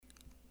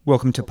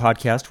Welcome to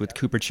Podcast with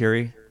Cooper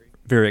Cherry.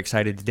 Very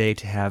excited today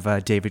to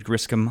have David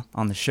Griscom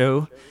on the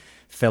show,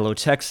 fellow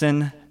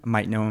Texan.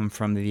 Might know him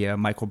from the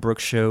Michael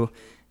Brooks show,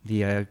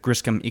 the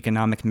Griscom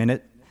Economic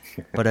Minute.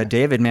 But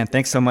David, man,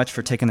 thanks so much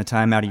for taking the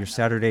time out of your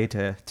Saturday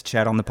to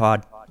chat on the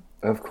pod.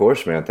 Of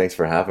course, man. Thanks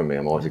for having me.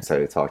 I'm always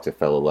excited to talk to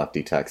fellow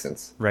lefty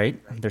Texans. Right?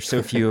 There's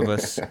so few of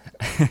us.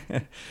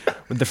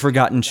 With the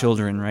forgotten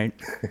children, right?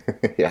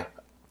 Yeah.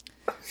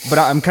 But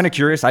I'm kind of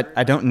curious.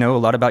 I don't know a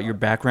lot about your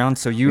background.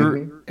 So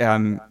you're,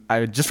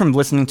 I just from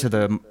listening to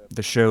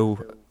the show,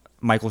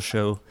 Michael's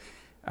show,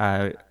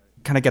 kind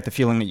of get the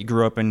feeling that you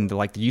grew up in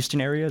the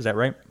Houston area. Is that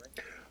right?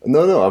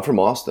 No, I'm from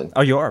Austin.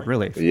 Oh, you are?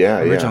 Really? Yeah,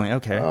 Originally, yeah.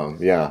 okay.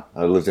 Yeah,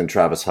 I lived in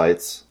Travis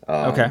Heights.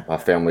 Okay. My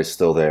family's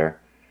still there.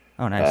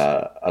 Oh,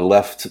 nice. I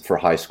left for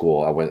high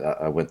school.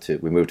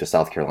 We moved to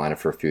South Carolina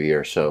for a few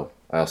years. So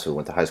I also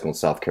went to high school in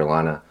South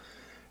Carolina.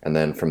 And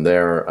then from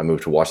there, I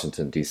moved to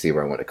Washington, D.C.,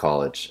 where I went to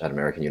college at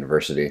American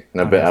University.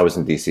 And I was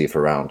in D.C.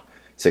 for around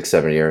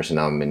 6-7 years, and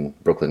now I'm in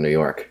Brooklyn, New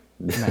York.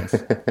 Nice.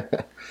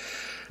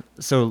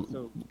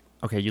 So,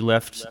 okay, you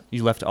left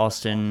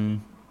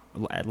Austin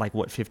at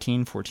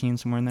 15, 14,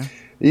 somewhere in there?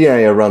 Yeah,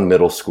 around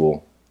middle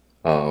school.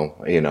 I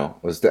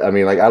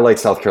like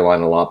South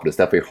Carolina a lot, but it's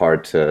definitely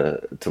hard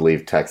to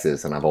leave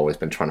Texas, and I've always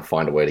been trying to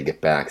find a way to get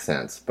back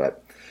since.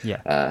 But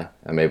yeah,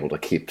 I'm able to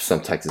keep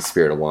some Texas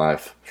spirit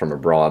alive from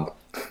abroad.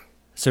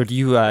 So do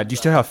you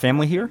still have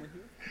family here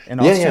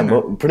in Austin?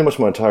 Yeah. Pretty much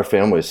my entire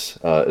family is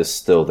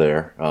still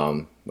there.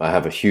 I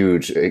have I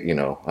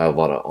have a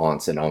lot of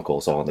aunts and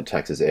uncles all in the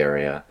Texas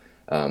area.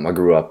 I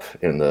grew up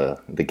in the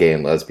gay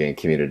and lesbian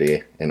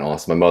community in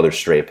Austin. My mother's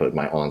straight, but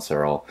my aunts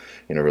are all,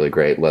 really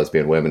great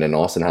lesbian women. And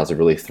Austin has a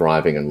really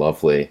thriving and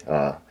lovely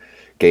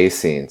gay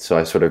scene. So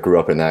I sort of grew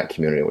up in that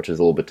community, which is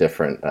a little bit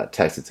different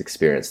Texas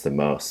experience than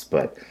most.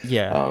 But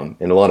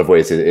in a lot of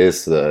ways, it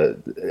is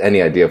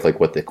any idea of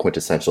what the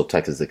quintessential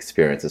Texas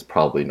experience is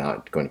probably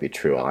not going to be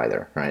true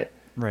either, right?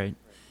 Right.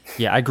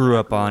 Yeah, I grew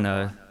up on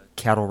a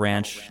cattle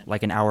ranch,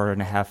 an hour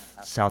and a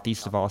half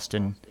southeast of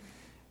Austin.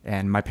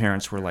 And my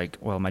parents were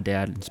my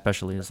dad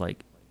especially is I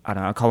don't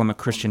know, I call them a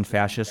Christian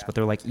fascist, but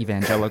they're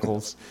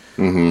evangelicals.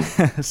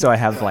 Mm-hmm. So I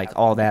have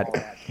all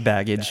that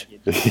baggage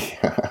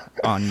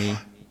on me.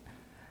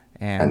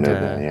 And I know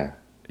that, yeah.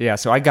 Yeah,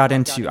 so I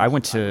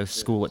went to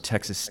school at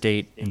Texas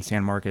State in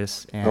San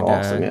Marcos and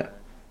awesome, yeah.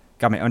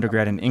 Got my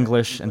undergrad in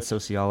English and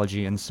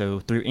sociology. And so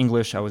through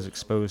English, I was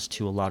exposed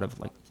to a lot of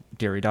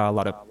Derrida, a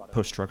lot of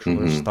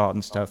post-structuralist thought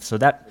and stuff. So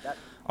that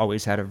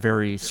always had a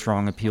very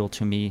strong appeal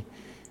to me.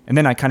 And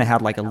then I kind of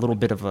had a little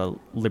bit of a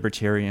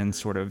libertarian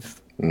sort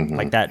of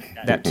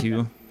that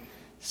too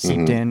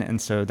seeped in.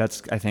 And so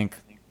that's, I think,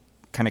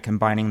 kind of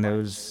combining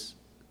those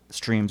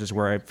streams is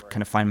where I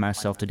kind of find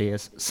myself today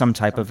as some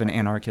type of an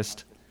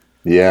anarchist.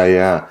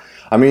 Yeah.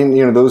 I mean,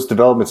 those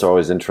developments are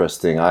always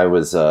interesting. I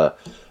was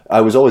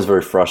always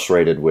very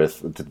frustrated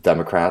with the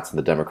Democrats and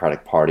the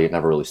Democratic Party. It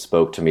never really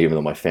spoke to me, even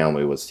though my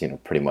family was,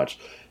 pretty much,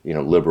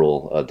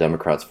 liberal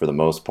Democrats for the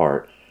most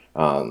part.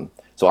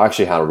 So I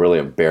actually had a really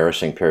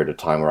embarrassing period of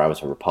time where I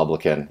was a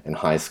Republican in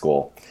high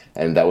school,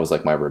 and that was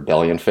my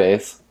rebellion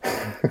phase.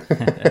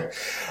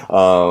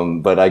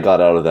 But I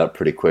got out of that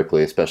pretty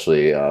quickly,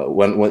 especially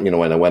when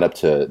I went up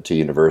to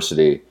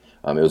university.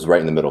 It was right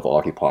in the middle of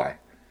Occupy.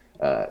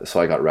 So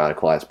I got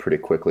radicalized pretty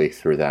quickly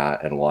through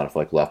that, and a lot of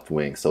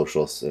left-wing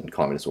socialist and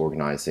communist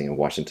organizing in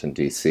Washington,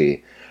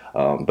 D.C.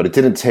 But it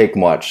didn't take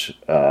much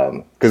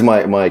because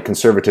my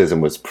conservatism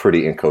was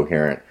pretty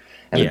incoherent,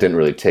 and it didn't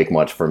really take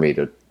much for me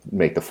to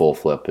make the full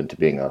flip into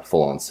being a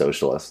full-on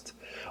socialist.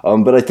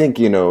 But I think,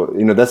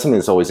 that's something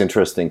that's always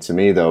interesting to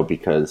me, though,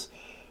 because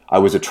I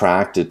was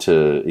attracted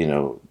to,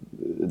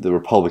 the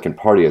Republican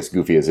Party, as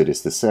goofy as it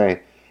is to say,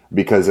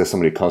 because as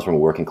somebody who comes from a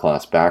working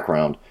class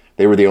background,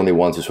 they were the only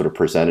ones who sort of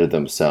presented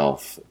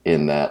themselves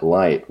in that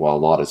light, while a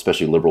lot,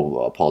 especially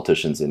liberal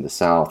politicians in the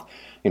South,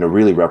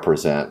 really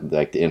represent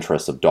the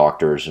interests of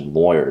doctors and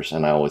lawyers.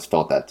 And I always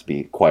felt that to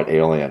be quite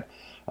alien.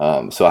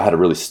 So I had a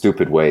really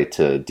stupid way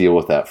to deal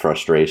with that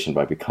frustration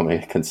by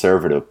becoming a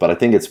conservative. But I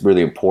think it's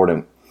really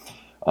important,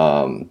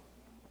 when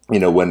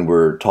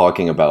we're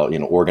talking about,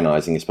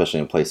 organizing, especially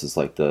in places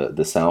like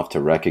the South, to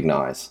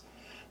recognize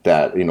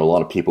that, a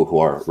lot of people who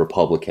are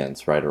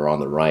Republicans, right, or on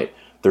the right,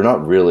 they're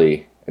not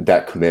really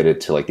that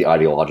committed to the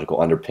ideological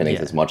underpinnings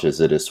as much as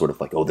it is sort of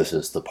this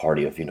is the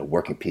party of,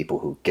 working people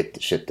who get the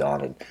shit done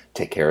and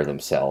take care of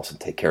themselves and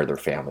take care of their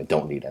family,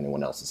 don't need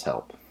anyone else's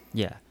help.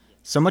 Yeah.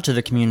 So much of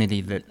the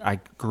community that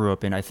I grew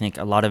up in, I think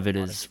a lot of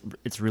it's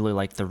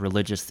really the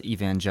religious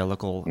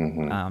evangelical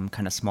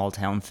kind of small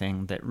town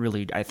thing that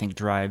really, I think,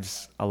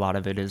 drives a lot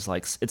of it is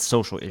it's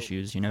social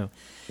issues,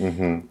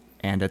 Mm-hmm.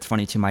 And it's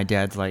funny too, my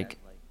dad's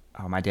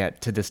my dad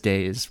to this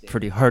day is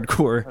pretty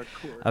hardcore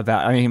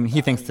about, I mean,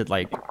 he thinks that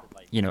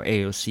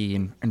AOC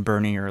and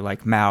Bernie are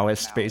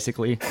Maoist,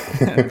 basically.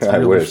 It's really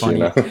I wish, funny.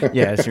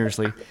 Yeah,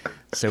 seriously.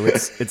 So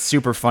it's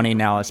super funny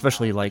now,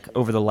 especially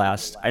over the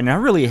last, and I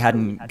really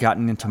hadn't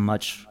gotten into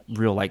much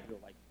real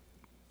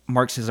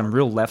Marxism,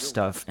 real left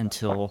stuff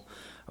until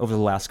over the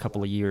last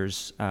couple of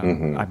years.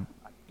 I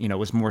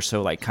was more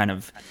so like kind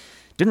of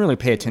didn't really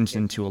pay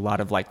attention to a lot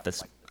of like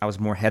this. I was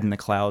more head in the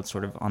clouds,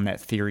 sort of on that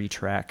theory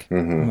track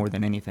more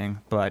than anything.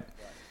 But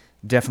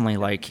definitely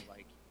like,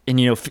 and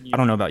I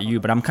don't know about you,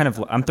 but I'm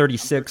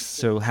 36,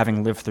 so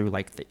having lived through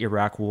like the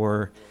Iraq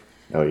War.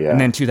 Oh yeah.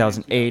 And then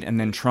 2008, and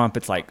then Trump.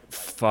 It's like,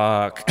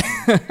 fuck.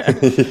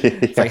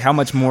 It's like, how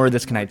much more of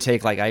this can I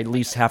take? Like, I at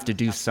least have to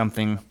do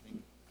something.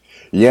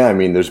 Yeah, I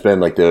mean, there's been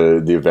like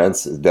the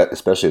events that,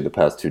 especially the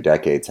past 2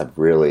 decades, have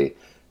really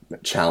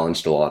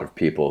challenged a lot of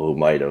people who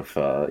might have,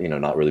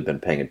 not really been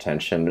paying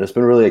attention. And it's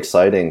been really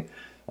exciting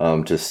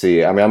to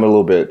see. I mean, I'm a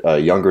little bit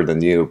younger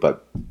than you,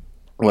 but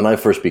when I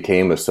first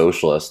became a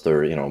socialist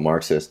or a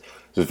Marxist,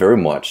 it was very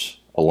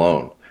much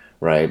alone.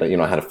 Right.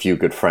 I had a few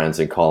good friends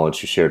in college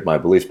who shared my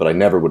beliefs, but I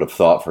never would have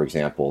thought, for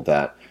example,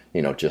 that,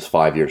 just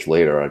 5 years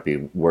later, I'd be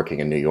working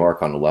in New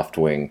York on a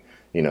left-wing,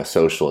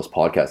 socialist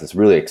podcast. It's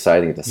really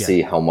exciting to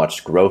see how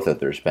much growth that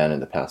there's been in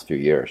the past few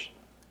years.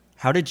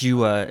 How did you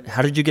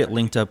get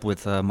linked up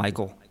with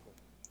Michael?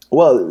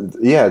 Well,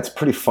 yeah, it's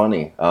pretty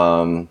funny.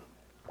 I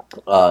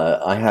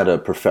had a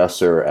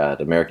professor at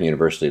American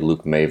University,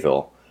 Luke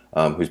Mayville,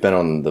 who's been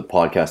on the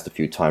podcast a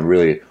few times,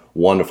 really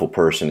wonderful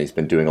person. He's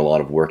been doing a lot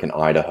of work in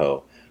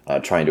Idaho.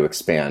 Trying to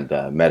expand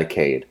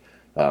Medicaid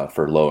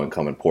for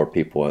low-income and poor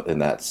people in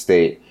that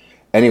state.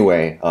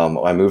 Anyway,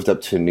 I moved up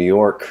to New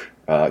York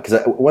because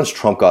once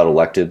Trump got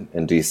elected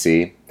in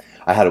D.C.,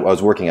 I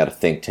was working at a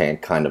think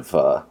tank, kind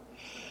of.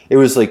 It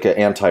was like an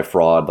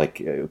anti-fraud,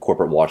 like a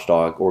corporate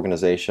watchdog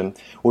organization,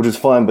 which is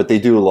fun, but they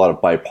do a lot of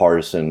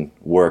bipartisan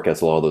work, as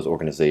a lot of those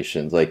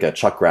organizations. Like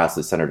Chuck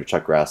Grassley, Senator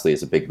Chuck Grassley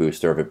is a big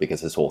booster of it because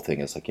his whole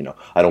thing is like,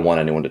 I don't want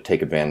anyone to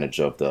take advantage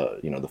of the,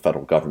 the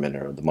federal government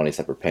or the monies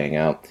that we're paying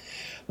out.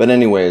 But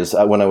anyways,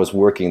 when I was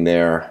working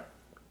there,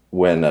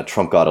 when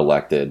Trump got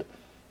elected,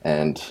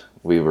 and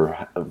they were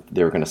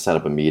going to set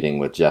up a meeting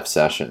with Jeff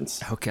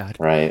Sessions. Oh God!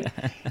 Right,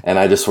 and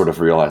I just sort of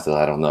realized that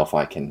I don't know if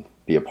I can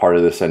be a part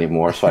of this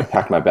anymore. So I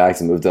packed my bags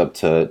and moved up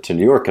to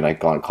New York, and I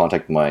got in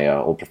contact with my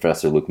old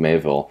professor Luke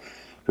Mayville,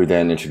 who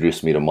then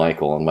introduced me to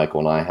Michael, and Michael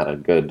and I had a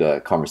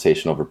good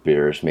conversation over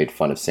beers, made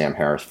fun of Sam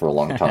Harris for a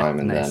long time,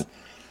 and nice. Then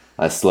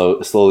I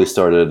slowly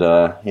started,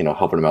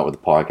 helping him out with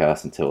the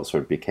podcast until it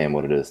sort of became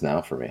what it is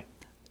now for me.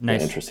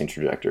 Nice. An interesting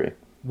trajectory.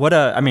 What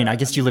I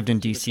guess you lived in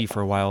D.C.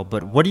 for a while,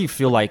 but what do you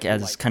feel like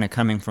as kind of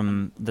coming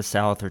from the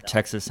South or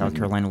Texas, South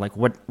Carolina? Like,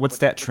 what's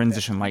that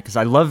transition like? Because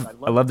I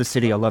love the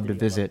city, I love to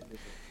visit,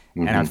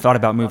 and I've thought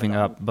about moving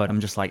up, but I'm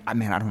just like, I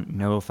don't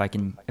know if I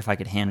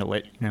could handle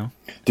it. Do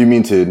you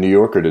mean to New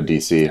York or to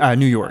D.C.?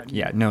 New York,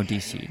 yeah, no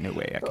D.C., no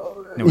way.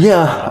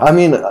 Yeah,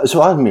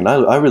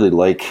 I really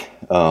like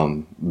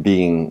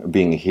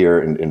being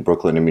here in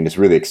Brooklyn. I mean, it's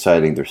really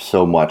exciting. There's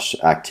so much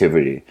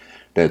activity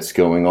that's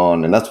going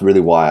on, and that's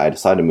really why I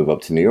decided to move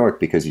up to New York,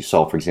 because you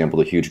saw, for example,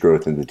 the huge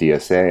growth in the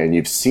DSA, and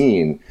you've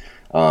seen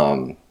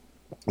the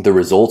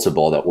results of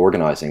all that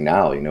organizing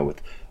now.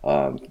 With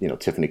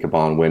Tiffany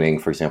Caban winning,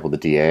 for example, the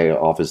DA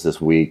office this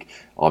week,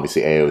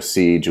 obviously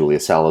AOC, Julia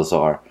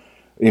Salazar.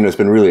 It's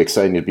been really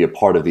exciting to be a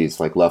part of these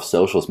like left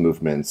socialist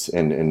movements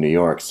in New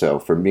York. So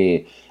for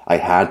me, I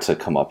had to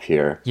come up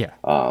here. Yeah.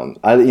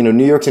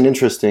 New York's an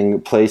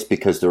interesting place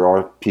because there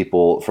are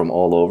people from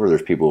all over.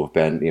 There's people who've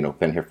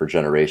been here for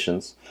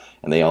generations,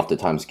 and they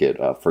oftentimes get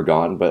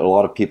forgotten. But a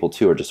lot of people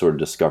too are just sort of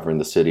discovering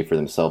the city for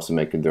themselves and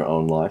making their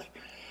own life.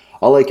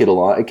 I like it a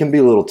lot. It can be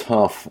a little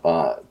tough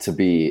to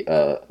be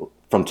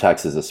from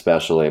Texas,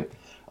 especially.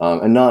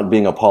 And not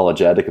being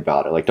apologetic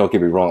about it. Like, don't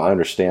get me wrong, I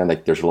understand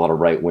that there's a lot of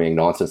right-wing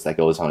nonsense that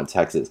goes on in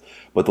Texas.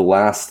 But the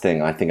last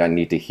thing I think I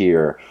need to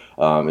hear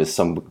is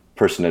some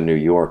person in New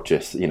York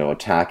just,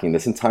 attacking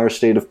this entire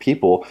state of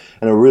people.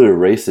 And it really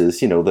erases,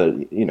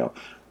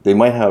 they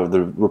might have,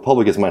 the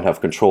Republicans might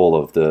have control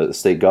of the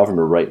state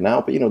government right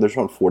now, but, there's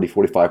around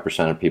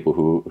 40-45% of people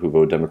who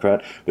vote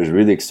Democrat. There's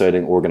really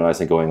exciting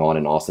organizing going on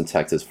in Austin,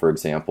 Texas, for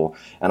example.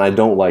 And I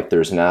don't like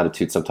there's an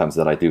attitude sometimes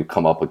that I do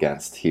come up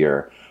against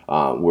here.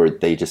 Where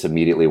they just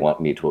immediately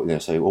want me to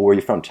say, well, where are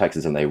you from,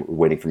 Texas? And they're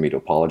waiting for me to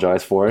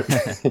apologize for it.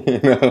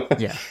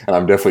 Yeah. And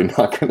I'm definitely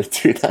not going to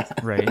do that.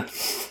 Right.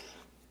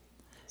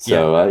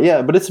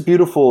 So, but it's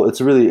beautiful.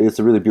 It's a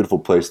really beautiful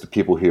place. The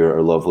people here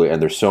are lovely.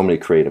 And there's so many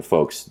creative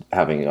folks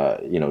having,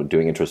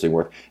 doing interesting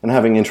work and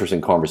having interesting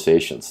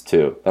conversations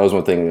too. That was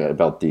one thing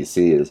about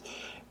DC is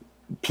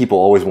people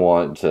always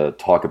want to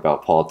talk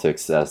about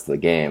politics as the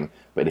game.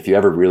 But if you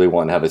ever really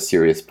want to have a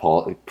serious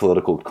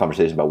political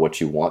conversation about what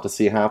you want to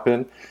see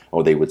happen,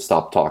 or they would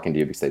stop talking to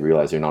you because they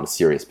realize you're not a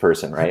serious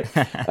person, right?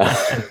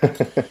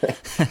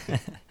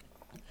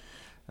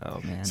 Oh,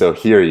 man. So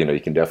here,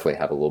 you can definitely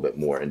have a little bit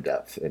more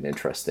in-depth and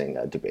interesting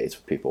debates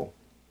with people.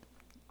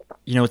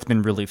 It's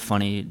been really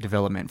funny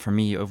development for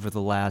me over the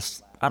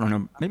last, I don't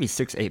know, maybe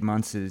 6-8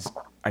 months is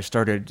I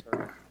started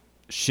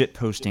shit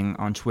posting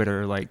on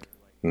Twitter like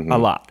a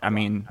lot. I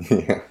mean,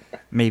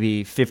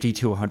 maybe 50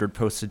 to 100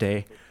 posts a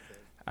day.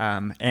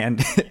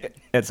 And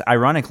it's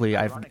ironically,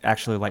 I've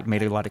actually like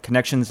made a lot of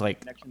connections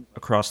like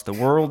across the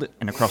world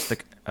and across the,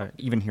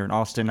 even here in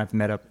Austin, I've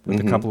met up with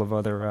a couple of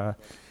other,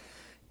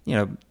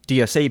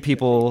 DSA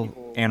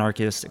people,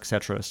 anarchists,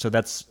 etc. So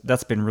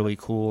that's been really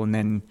cool. And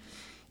then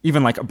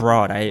even like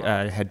abroad,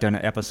 I had done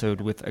an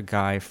episode with a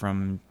guy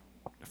from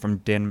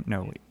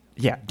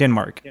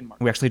Denmark.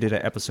 We actually did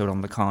an episode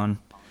on Lacan.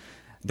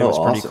 That was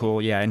pretty awesome.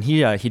 cool. Yeah, and he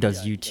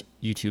does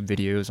YouTube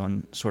videos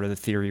on sort of the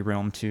theory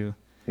realm too.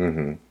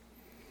 Mm-hmm.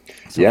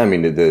 Yeah, I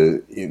mean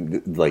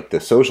the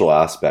social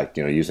aspect,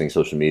 using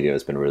social media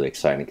has been really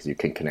exciting because you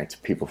can connect to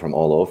people from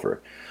all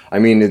over. I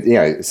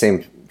mean,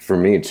 same for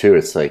me too.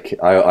 It's like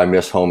I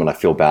miss home and I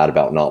feel bad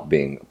about not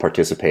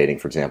participating,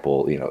 for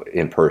example,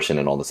 in person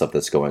and all the stuff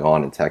that's going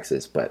on in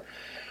Texas. But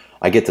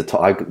I get to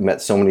talk. I've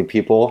met so many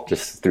people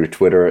just through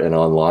Twitter and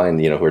online,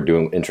 who are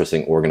doing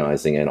interesting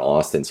organizing in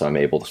Austin. So I'm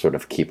able to sort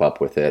of keep up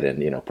with it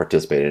and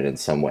participate in it in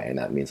some way, and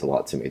that means a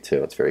lot to me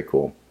too. It's very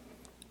cool.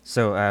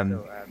 So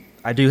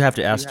I do have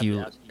to ask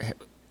you,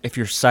 if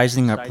you're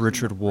sizing up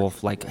Richard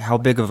Wolff, like how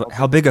big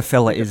a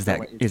fella is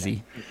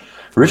he?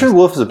 Richard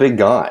Wolff is a big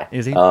guy.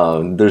 Is he?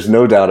 There's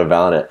no doubt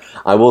about it.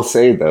 I will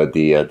say though,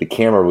 the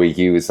camera we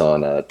use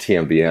on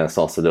TMBS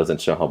also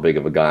doesn't show how big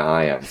of a guy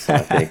I am. So I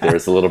think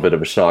there's a little bit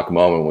of a shock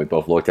moment when we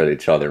both looked at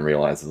each other and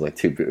realized it's like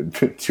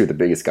two of the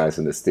biggest guys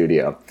in the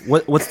studio.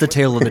 What's the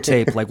tail of the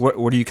tape? Like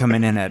what are you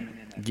coming in at?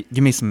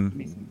 Give me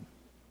some.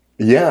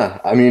 Yeah,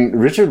 I mean,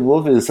 Richard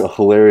Wolff is a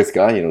hilarious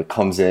guy.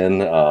 Comes in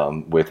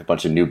with a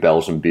bunch of New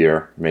Belgium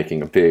beer,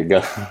 making a big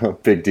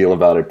deal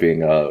about it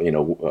being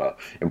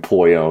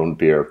employee-owned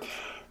beer.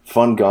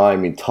 Fun guy. I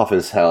mean, tough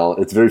as hell.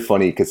 It's very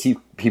funny because he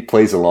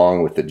plays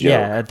along with the joke.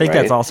 Yeah, I think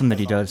right? that's awesome that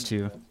he does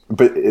too.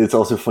 But it's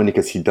also funny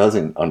because he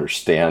doesn't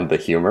understand the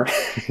humor.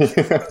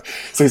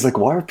 So he's like,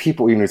 why are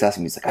people, he's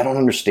asking me, he's like, I don't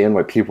understand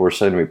why people are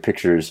sending me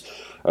pictures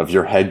of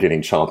your head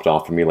getting chopped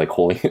off and me like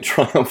holding it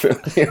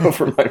triumphantly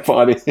over my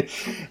body.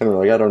 And I'm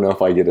like, I don't know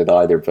if I get it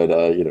either, but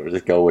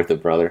just go with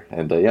it, brother.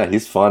 And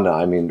he's fun.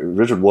 I mean,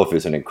 Richard Wolff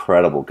is an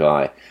incredible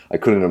guy. I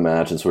couldn't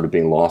imagine sort of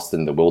being lost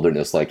in the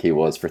wilderness like he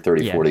was for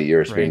 40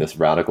 years, right. Being this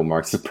radical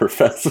Marxist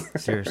professor.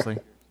 Seriously.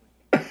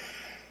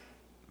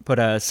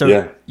 But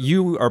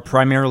you are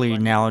primarily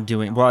now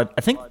doing, well,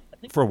 I think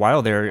for a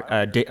while there,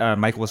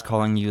 Michael was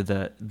calling you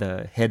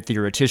the head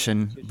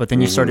theoretician, but then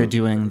you started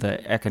doing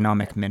the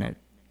Economic Minute.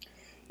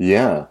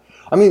 Yeah.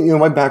 I mean,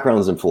 my background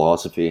is in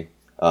philosophy.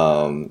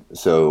 For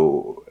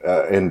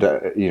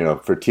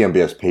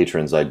TMBS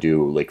patrons, I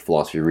do like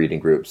philosophy reading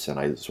groups, and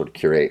I sort of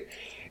curate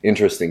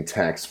interesting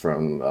texts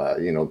from,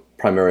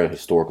 primarily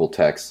historical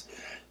texts.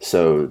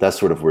 So that's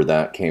sort of where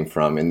that came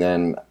from. And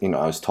then,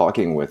 I was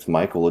talking with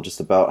Michael just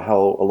about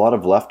how a lot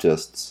of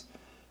leftists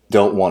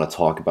don't want to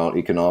talk about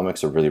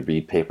economics or really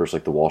read papers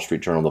like the Wall Street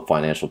Journal, the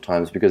Financial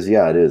Times, because,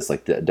 it is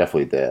like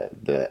definitely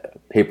the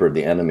paper of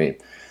the enemy.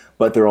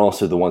 But they're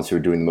also the ones who are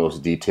doing the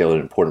most detailed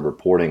and important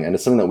reporting. And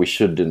it's something that we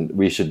should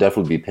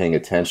definitely be paying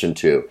attention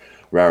to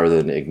rather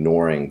than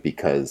ignoring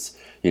because,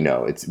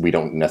 we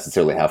don't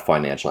necessarily have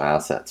financial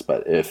assets.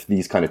 But if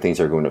these kind of things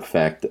are going to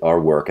affect our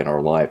work and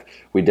our life,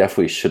 we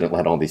definitely shouldn't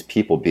let all these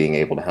people being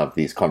able to have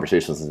these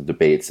conversations and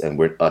debates and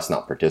us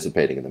not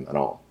participating in them at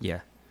all. Yeah.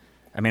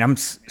 I mean, I'm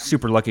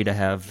super lucky to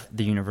have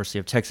the University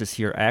of Texas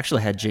here. I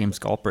actually had James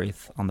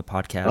Galbraith on the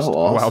podcast awesome.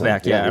 A while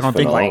back. Yeah, I don't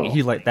phenomenal.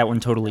 think that one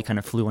totally kind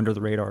of flew under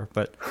the radar,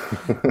 but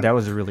that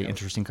was a really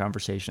interesting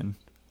conversation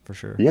for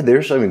sure. Yeah,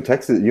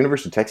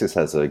 University of Texas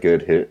has a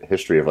good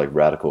history of like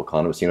radical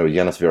economists.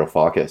 Yanis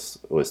Varoufakis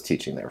was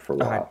teaching there for a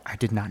while. I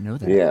did not know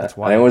that. Yeah, that's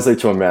why I always like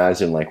to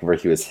imagine like where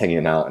he was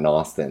hanging out in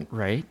Austin.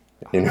 Right?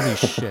 Holy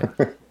shit!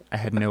 I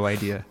had no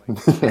idea.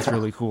 That's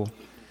really cool.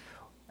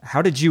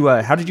 How did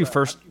you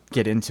first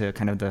get into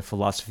kind of the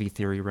philosophy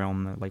theory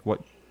realm? Like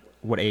what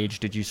age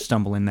did you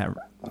stumble in that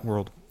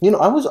world?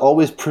 I was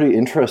always pretty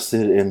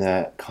interested in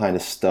that kind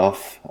of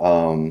stuff.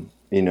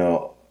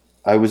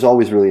 I was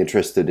always really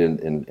interested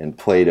in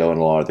Plato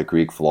and a lot of the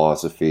Greek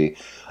philosophy.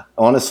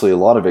 Honestly, a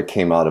lot of it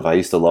came out of, I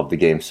used to love the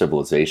game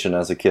Civilization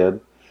as a kid,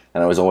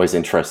 and I was always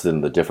interested in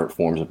the different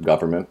forms of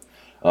government.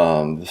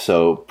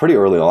 So pretty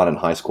early on in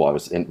high school, I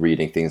was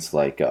reading things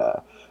like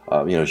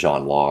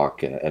Jean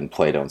Locke and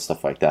Plato and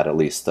stuff like that, at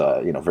least,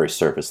 very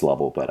surface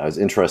level, but I was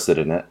interested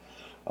in it.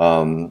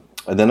 And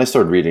then I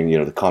started reading,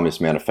 the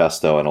Communist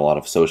Manifesto and a lot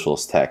of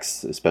socialist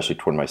texts, especially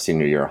toward my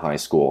senior year of high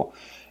school.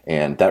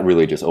 And that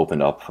really just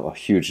opened up a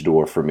huge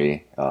door for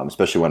me,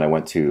 especially when I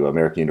went to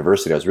American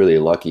University. I was really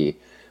lucky.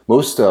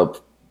 Most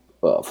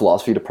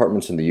philosophy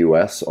departments in the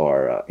U.S.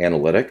 are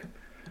analytic.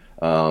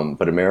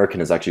 But American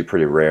is actually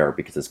pretty rare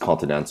because it's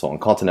continental, and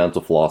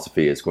continental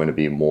philosophy is going to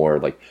be more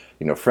like,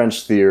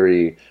 French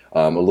theory,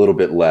 a little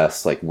bit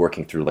less like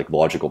working through like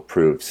logical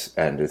proofs,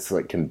 and it's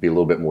like can be a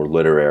little bit more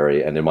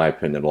literary, and in my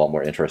opinion, a lot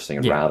more interesting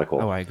and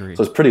radical. Oh, I agree.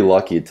 So I was pretty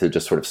lucky to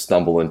just sort of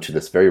stumble into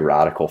this very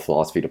radical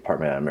philosophy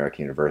department at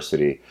American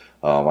University.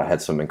 I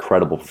had some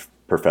incredible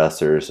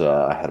professors.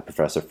 I had a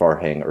professor,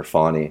 Farhang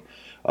Irfani,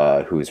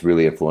 who's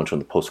really influential in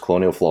the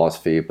post-colonial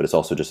philosophy, but is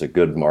also just a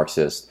good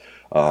Marxist.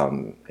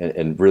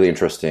 And really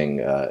interesting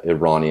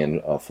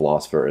Iranian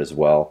philosopher as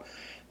well.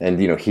 And,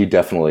 he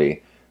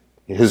definitely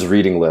his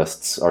reading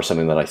lists are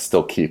something that I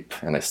still keep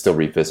and I still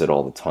revisit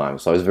all the time.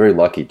 So I was very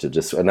lucky to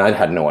just, and I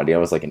had no idea. I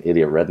was like an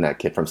idiot redneck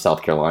kid from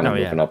South Carolina Oh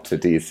yeah. moving up to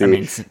DC. I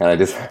mean, it's And I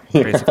just,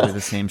 basically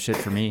the same shit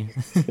for me.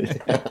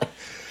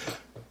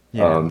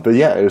 Yeah. but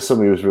yeah, it was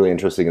something that was really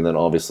interesting. And then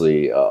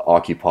obviously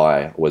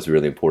Occupy was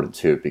really important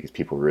too, because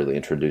people were really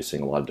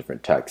introducing a lot of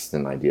different texts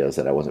and ideas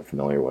that I wasn't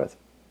familiar with.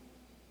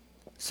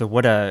 So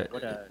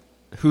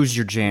who's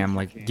your jam?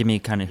 Like, give me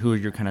kind of who are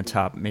your kind of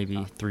top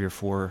maybe 3 or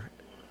 4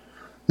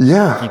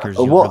 Yeah. thinkers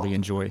you Well, really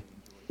enjoy.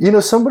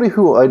 somebody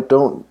who I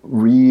don't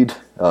read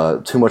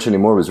too much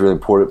anymore was really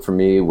important for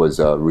me was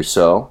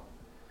Rousseau.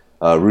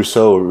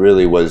 Rousseau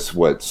really was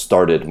what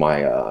started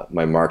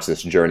my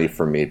Marxist journey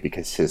for me,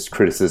 because his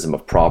criticism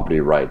of property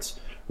rights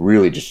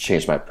really just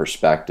changed my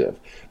perspective,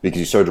 because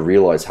you started to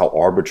realize how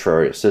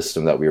arbitrary a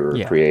system that we were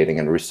Yeah. creating.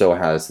 And Rousseau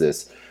has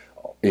this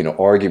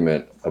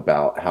argument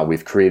about how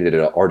we've created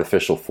an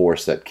artificial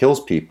force that kills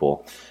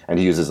people, and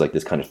he uses like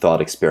this kind of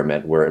thought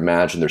experiment where,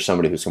 imagine there's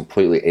somebody who's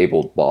completely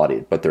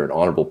able-bodied, but they're an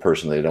honorable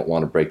person, they don't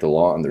want to break the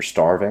law, and they're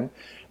starving.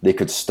 They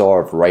could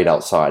starve right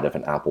outside of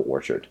an apple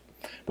orchard,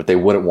 but they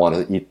wouldn't want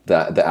to eat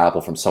the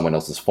apple from someone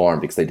else's farm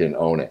because they didn't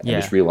own it. Yeah.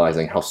 And just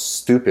realizing how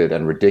stupid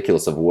and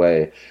ridiculous of a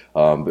way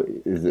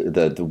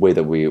the way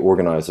that we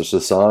organize our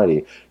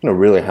society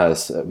really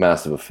has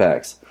massive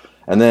effects.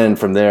 And then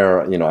from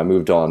there, I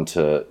moved on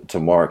to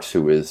Marx,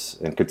 who is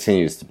and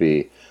continues to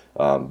be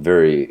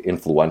very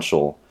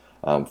influential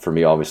for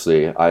me.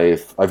 Obviously, I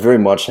very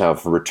much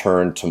have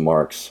returned to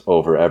Marx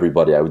over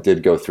everybody. I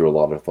did go through a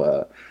lot of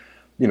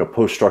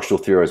post-structural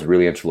theory. I was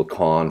really into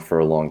Lacan for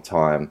a long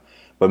time,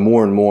 but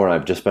more and more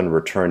I've just been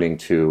returning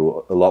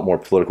to a lot more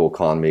political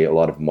economy, a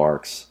lot of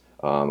Marx.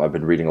 I've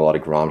been reading a lot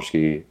of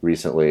Gramsci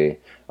recently.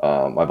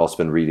 I've also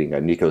been reading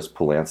Nikos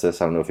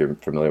Poulantzas. I don't know if you're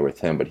familiar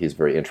with him, but he's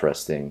very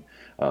interesting.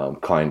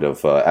 Kind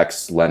of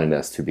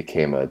ex-Leninist who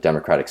became a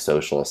democratic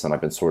socialist, and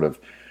I've been sort of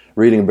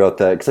reading about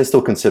that because I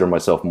still consider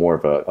myself more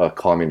of a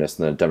communist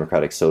than a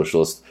democratic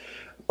socialist,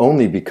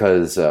 only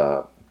because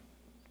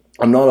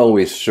I'm not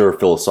always sure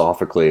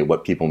philosophically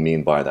what people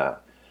mean by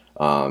that.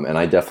 And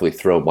I definitely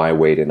throw my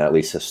weight in, at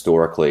least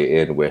historically,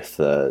 in with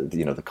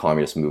the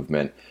communist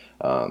movement.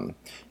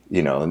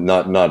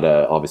 Not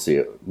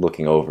obviously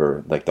looking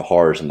over like the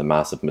horrors and the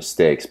massive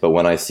mistakes, but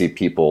when I see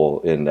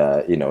people in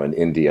in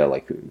India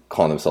like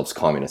calling themselves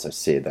communists, I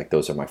say like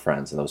those are my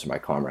friends and those are my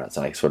comrades,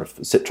 and I sort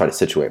of try to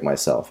situate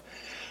myself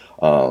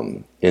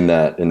in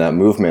that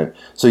movement.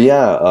 So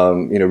yeah,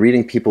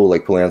 reading people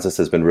like Poulantzas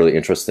has been really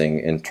interesting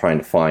in trying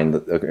to find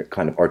a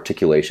kind of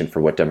articulation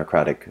for what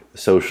democratic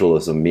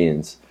socialism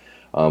means.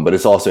 But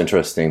it's also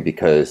interesting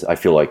because I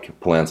feel like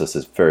Poulantzas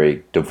is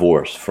very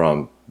divorced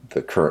from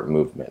the current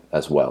movement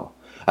as well.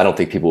 I don't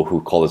think people who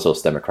call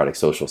themselves democratic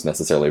socialists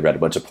necessarily read a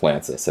bunch of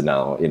Poulantzas and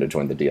now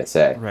joined the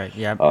DSA. Right.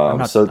 Yeah. I'm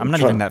not try-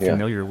 even that yeah.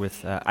 familiar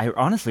with. I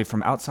honestly,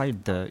 from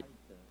outside the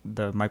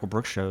Michael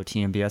Brooks show,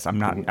 TMBS, I'm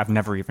not. I've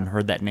never even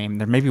heard that name.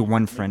 There may be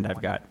one friend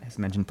I've got has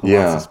mentioned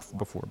Poulantzas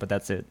before, but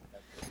that's it.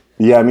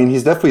 Yeah, I mean,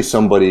 he's definitely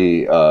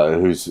somebody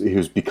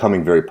who's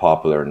becoming very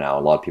popular now.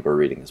 A lot of people are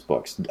reading his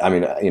books. I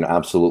mean,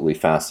 absolutely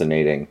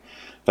fascinating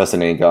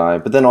guy.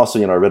 But then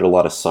also, I read a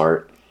lot of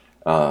Sartre,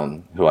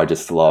 who I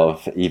just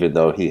love, even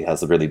though he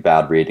has really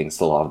bad ratings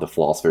to a lot of the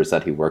philosophers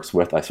that he works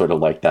with. I sort of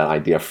like that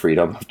idea of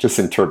freedom, of just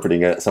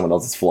interpreting it, someone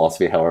else's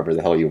philosophy however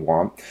the hell you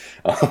want.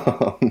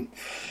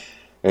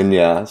 And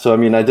yeah, so I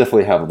mean, I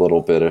definitely have a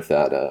little bit of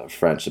that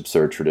French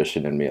absurd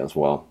tradition in me as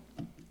well.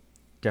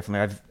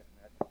 Definitely,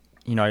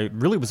 I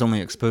really was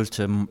only exposed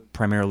to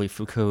primarily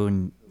Foucault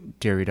and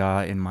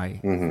Derrida in my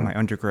my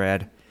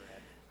undergrad,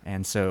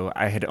 and so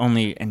I had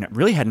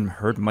really hadn't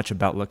heard much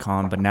about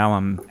Lacan. But now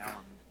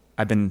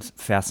I've been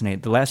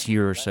fascinated. The last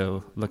year or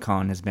so,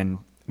 Lacan has been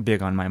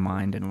big on my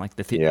mind, and like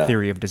the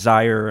theory of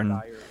desire and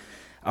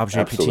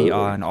objet petit a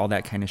and all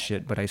that kind of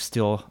shit. But I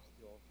still,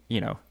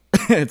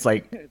 it's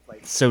like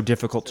so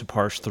difficult to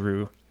parse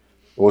through.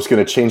 Well, it's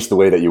going to change the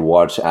way that you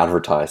watch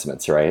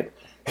advertisements, right?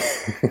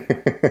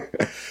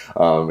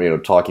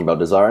 Talking about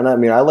desire. And I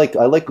mean, I like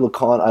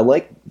Lacan. I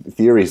like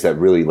theories that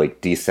really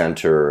like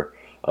decenter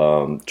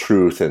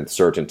truth and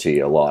certainty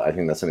a lot. I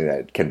think that's something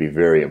that can be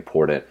very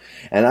important.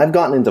 And I've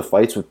gotten into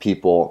fights with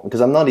people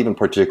because I'm not even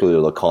particularly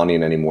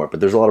Lacanian anymore, but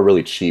there's a lot of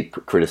really cheap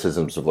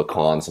criticisms of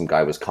Lacan. Some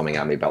guy was coming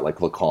at me about like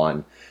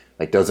Lacan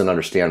like doesn't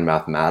understand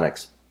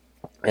mathematics.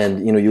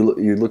 And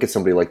you look at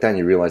somebody like that and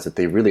you realize that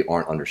they really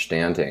aren't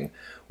understanding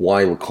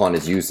why Lacan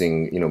is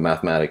using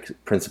mathematic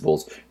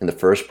principles in the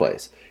first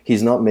place.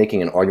 He's not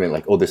making an argument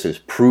like, oh, this is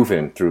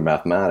proven through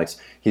mathematics.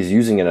 He's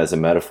using it as a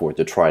metaphor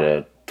to try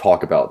to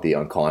talk about the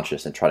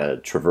unconscious and try to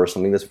traverse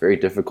something that's very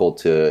difficult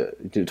to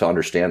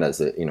understand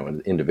as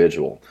an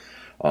individual.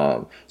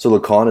 So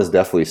Lacan is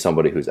definitely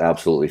somebody who's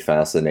absolutely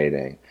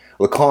fascinating.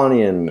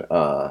 Lacanian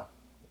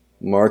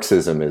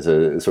Marxism is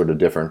a sort of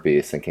different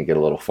beast and can get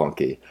a little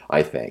funky,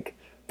 I think.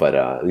 But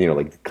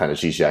like kind of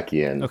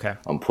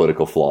Žižekian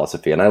political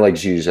philosophy, and I like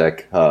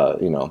Zizek,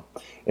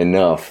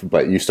 enough.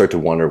 But you start to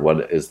wonder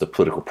what is the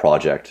political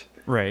project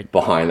Right.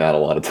 behind that a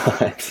lot of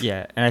times.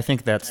 Yeah, and I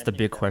think that's the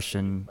big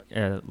question,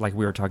 like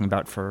we were talking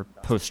about for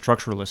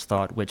post-structuralist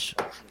thought, which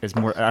is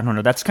more, I don't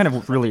know, that's kind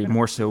of really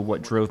more so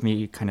what drove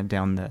me kind of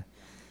down the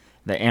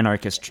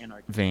anarchist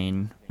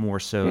vein more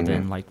so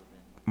than like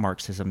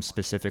Marxism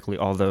specifically,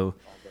 although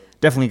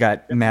definitely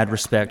got mad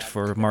respect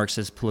for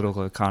Marx's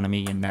political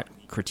economy and that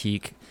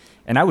critique.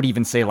 And I would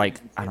even say like,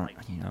 I don't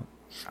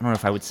know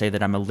if I would say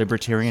that I'm a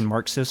libertarian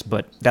Marxist,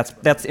 but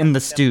that's in the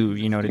stew,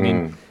 you know what I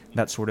mean?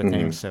 That sort of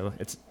thing. So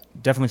it's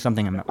definitely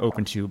something I'm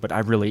open to, but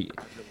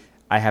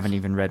I haven't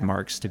even read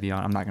Marx, to be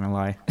honest. I'm not going to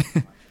lie.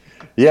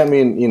 Yeah, I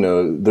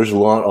mean, there's a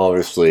lot,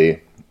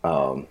 obviously,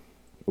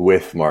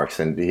 with Marx,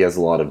 and he has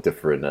a lot of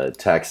different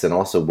texts, and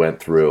also went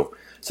through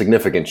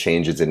significant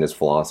changes in his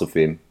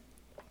philosophy.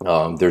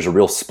 There's a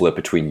real split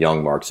between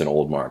young Marx and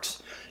old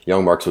Marx.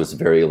 Young Marx was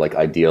very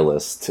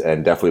idealist,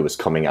 and definitely was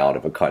coming out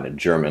of a kind of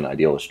German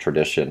idealist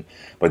tradition.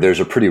 But there's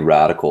a pretty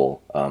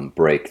radical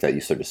break that you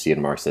start to see in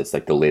Marx. That's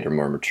like the later,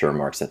 more mature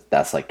Marx.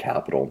 That's like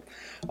Capital.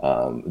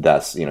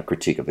 That's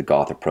critique of the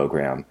Gotha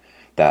program.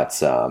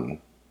 That's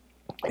 18th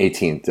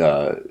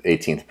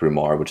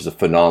Brumaire, which is a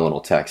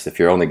phenomenal text. If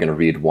you're only going to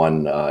read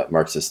one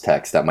Marxist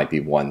text, that might be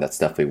one that's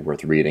definitely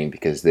worth reading,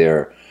 because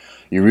there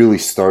you really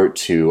start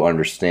to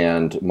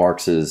understand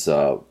Marx's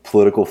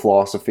political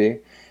philosophy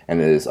and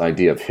his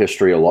idea of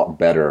history a lot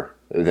better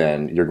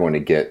than you're going to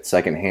get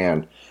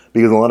secondhand,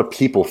 because a lot of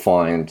people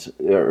find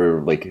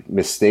or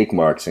mistake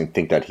Marx and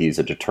think that he's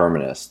a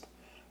determinist.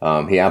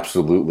 He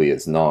absolutely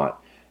is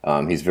not.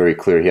 He's very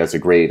clear. He has a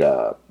great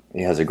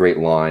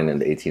line in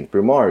the 18th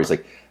Brumaire. He's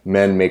like,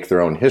 men make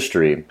their own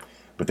history,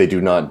 but they do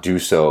not do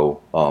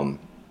so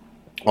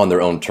on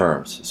their own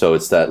terms. So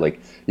it's that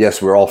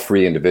yes, we're all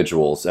free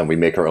individuals and we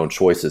make our own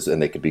choices,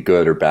 and they could be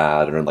good or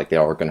bad, and they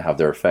are going to have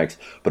their effects.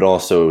 But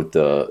also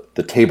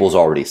the table's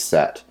already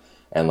set,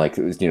 and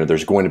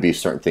there's going to be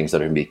certain things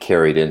that are going to be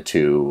carried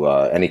into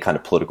any kind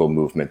of political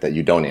movement that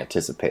you don't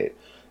anticipate.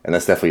 And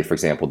that's definitely, for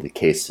example, the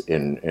case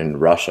in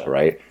Russia,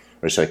 right?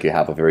 Which you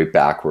have a very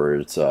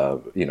backwards,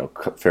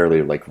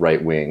 fairly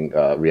right-wing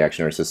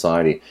reactionary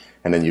society,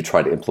 and then you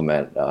try to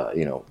implement,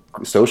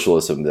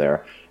 socialism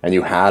there, and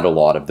you had a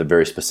lot of the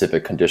very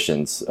specific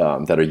conditions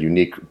that are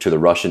unique to the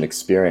Russian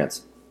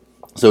experience.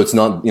 So it's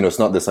not, it's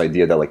not this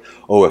idea that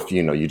if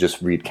you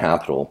just read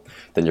Capital,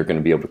 then you're going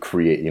to be able to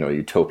create, a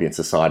utopian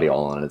society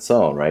all on its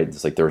own, right?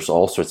 It's there's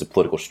all sorts of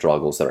political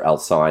struggles that are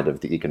outside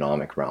of the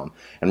economic realm,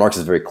 and Marx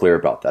is very clear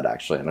about that,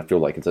 actually. And I feel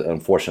like it's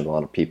unfortunate a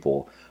lot of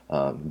people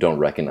don't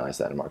recognize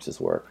that in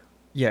Marx's work.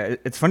 Yeah,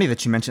 it's funny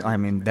that you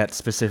mentioned, that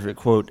specific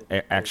quote,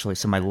 actually.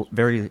 So my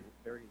very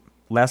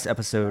last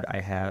episode I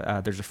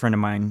have, there's a friend of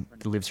mine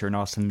that lives here in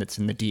Austin that's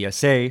in the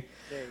DSA,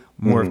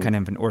 more of kind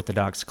of an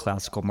orthodox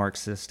classical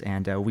Marxist,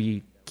 and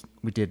we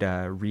did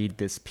read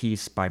this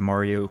piece by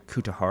Mario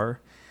Kutahar,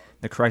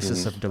 The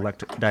Crisis of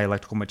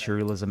Dialectical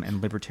Materialism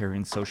and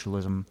Libertarian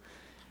Socialism.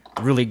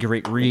 Really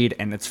great read,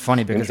 and it's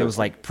funny because it was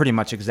pretty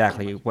much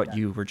exactly what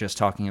you were just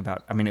talking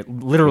about. I mean,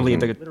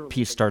 the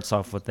piece starts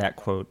off with that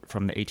quote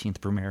from the 18th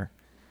Brumaire.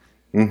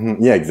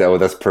 Yeah, exactly.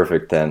 That's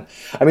perfect then.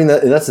 I mean,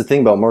 that's the thing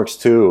about Marx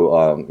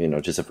too,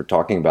 just if we're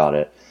talking about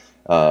it.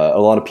 A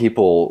lot of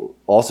people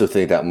also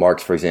think that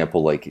Marx, for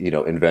example,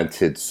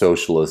 invented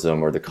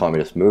socialism or the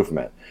communist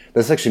movement.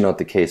 That's actually not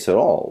the case at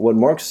all. What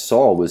Marx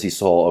saw was he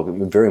saw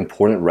a very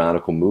important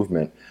radical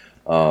movement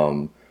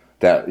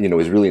that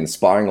was really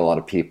inspiring a lot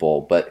of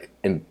people, but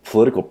in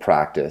political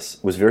practice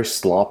was very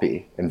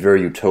sloppy and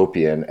very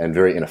utopian and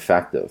very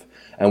ineffective.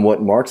 And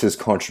what Marx's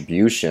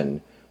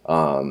contribution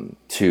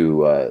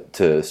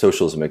to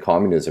socialism and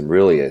communism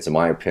really is, in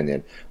my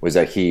opinion, was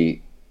that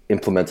he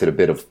implemented a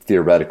bit of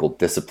theoretical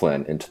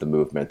discipline into the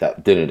movement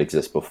that didn't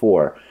exist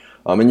before.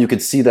 And you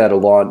could see that a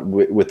lot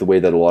with the way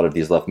that a lot of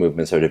these left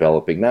movements are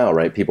developing now,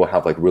 right? People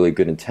have really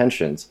good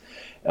intentions,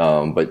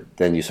 but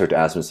then you start to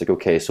ask them, it's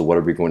okay, so what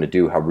are we going to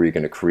do? How are we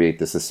going to create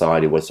this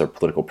society? What's our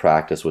political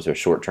practice? What's our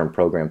short-term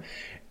program?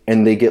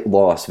 And they get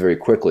lost very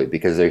quickly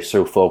because they're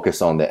so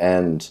focused on the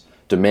end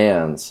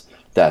demands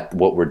that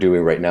what we're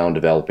doing right now in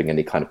developing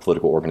any kind of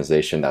political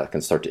organization that can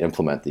start to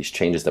implement these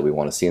changes that we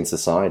want to see in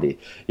society,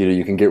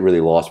 you can get really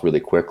lost really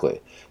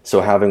quickly.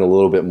 So having a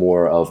little bit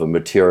more of a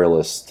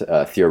materialist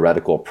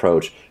theoretical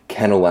approach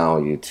can allow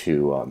you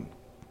to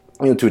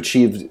to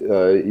achieve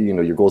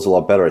your goals a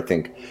lot better. I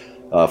think,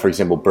 for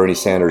example, Bernie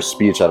Sanders'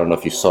 speech, I don't know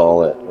if you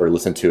saw it or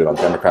listened to it on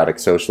democratic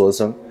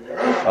socialism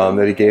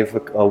that he gave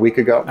a week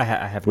ago. I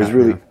have was not,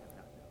 really, no.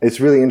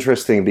 It's really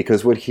interesting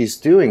because what he's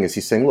doing is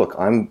he's saying, look,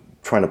 I'm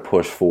trying to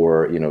push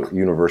for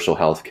universal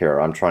health care.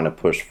 I'm trying to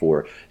push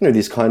for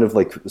these kind of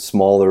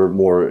smaller,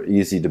 more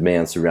easy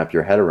demands to wrap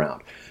your head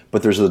around.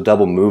 But there's a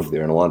double move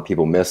there, and a lot of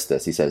people miss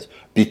this. He says,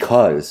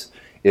 because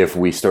if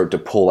we start to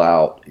pull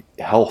out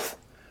health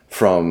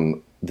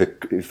from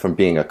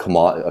being a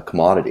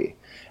commodity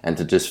and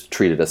to just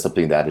treat it as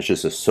something that is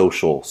just a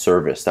social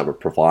service that we're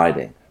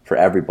providing for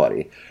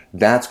everybody,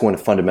 that's going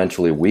to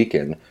fundamentally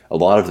weaken a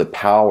lot of the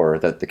power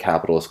that the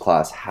capitalist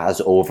class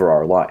has over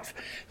our life.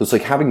 So it's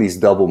like having these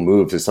double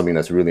moves is something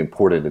that's really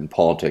important in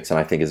politics, and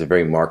I think is a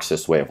very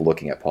Marxist way of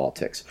looking at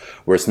politics,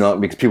 where it's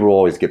not, because people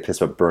always get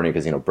pissed about Bernie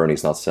because,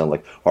 Bernie's not saying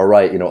like, all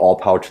right, all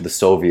power to the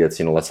Soviets,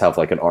 let's have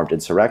like an armed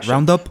insurrection.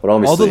 Round up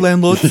all the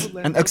landlords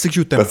and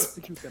execute them.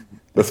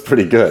 That's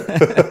pretty good.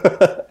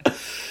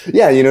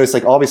 Yeah, it's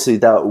like obviously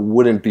that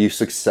wouldn't be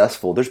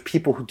successful. There's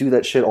people who do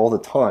that shit all the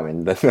time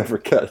and that never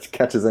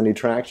catches any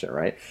traction,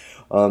 right?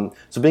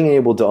 So being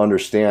able to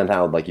understand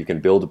how like you can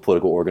build a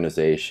political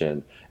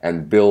organization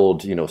and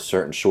build,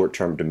 certain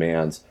short-term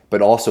demands,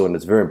 but also, and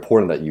it's very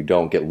important that you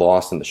don't get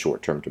lost in the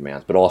short-term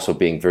demands, but also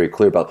being very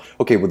clear about,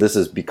 okay, well, this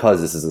is because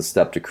this is a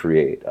step to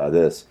create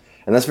this.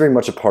 And that's very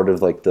much a part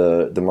of like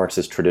the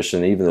Marxist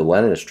tradition, even the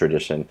Leninist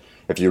tradition.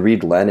 If you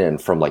read Lenin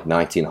from like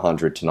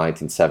 1900 to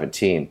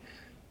 1917,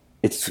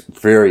 it's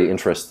very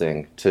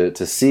interesting to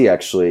see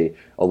actually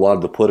a lot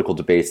of the political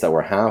debates that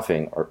we're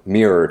having are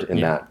mirrored in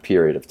that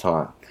period of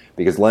time.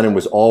 Because Lenin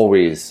was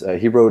always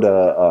he wrote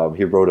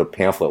a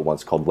pamphlet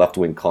once called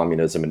 "Left-Wing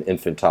Communism and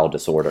Infantile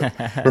Disorder."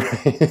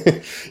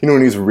 Right?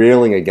 When he's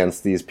railing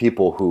against these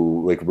people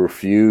who like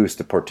refuse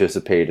to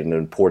participate in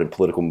important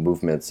political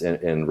movements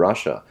in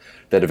Russia,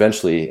 that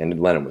eventually, and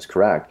Lenin was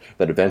correct,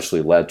 that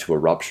eventually led to a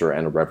rupture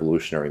and a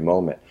revolutionary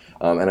moment.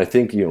 And I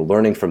think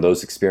learning from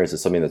those experiences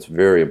is something that's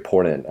very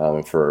important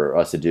for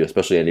us to do,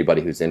 especially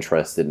anybody who's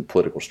interested in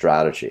political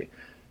strategy.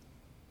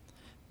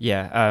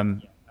 Yeah.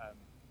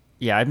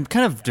 Yeah, I'm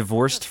kind of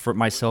divorced for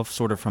myself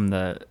sort of from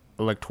the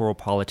electoral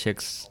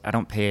politics. I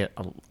don't pay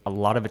a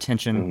lot of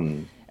attention.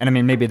 Mm-hmm. And I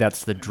mean, maybe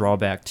that's the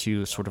drawback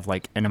to sort of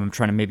like, and I'm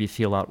trying to maybe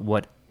feel out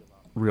what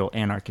real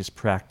anarchist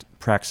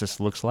praxis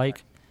looks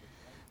like.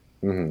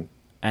 Mm-hmm.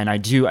 And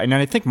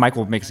I think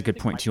Michael makes a good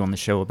point too on the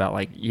show about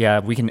like, yeah,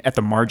 we can, at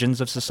the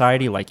margins of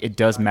society, like it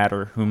does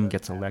matter whom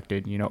gets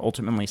elected,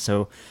 ultimately.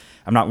 So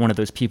I'm not one of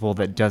those people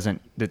that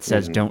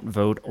says don't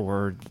vote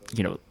or,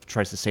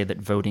 tries to say that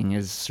voting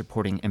is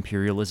supporting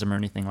imperialism or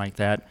anything like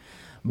that.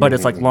 But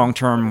it's like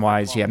long-term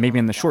wise, yeah, maybe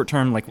in the short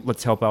term, like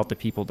let's help out the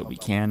people that we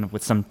can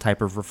with some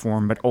type of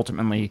reform. But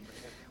ultimately,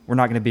 we're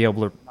not going to be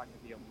able to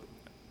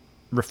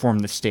reform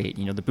the state.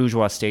 The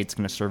bourgeois state's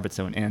going to serve its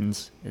own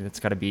ends. It's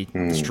got to be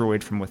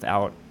destroyed from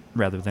without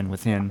rather than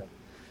within.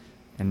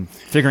 And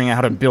figuring out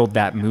how to build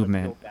that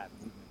movement.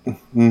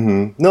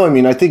 Mm-hmm. No, I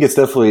mean, I think it's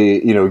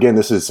definitely, again,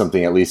 this is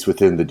something at least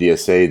within the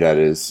DSA that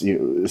is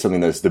something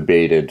that's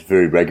debated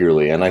very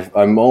regularly. And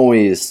I'm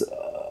always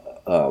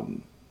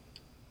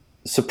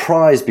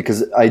surprised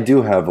because I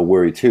do have a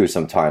worry too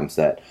sometimes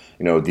that,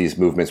 these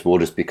movements will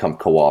just become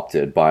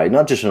co-opted by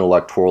not just an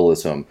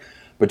electoralism,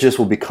 but just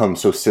will become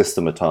so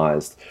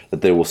systematized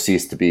that they will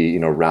cease to be,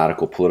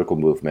 radical political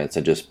movements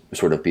and just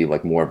sort of be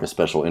like more of a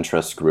special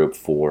interest group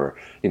for,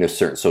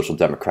 certain social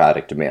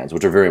democratic demands,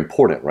 which are very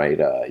important, right?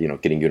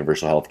 Getting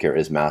universal health care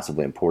is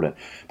massively important,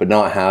 but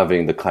not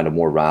having the kind of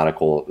more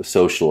radical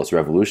socialist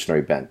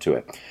revolutionary bent to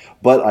it.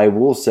 But I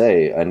will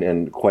say,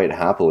 and quite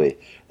happily,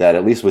 that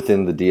at least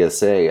within the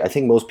DSA, I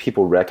think most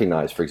people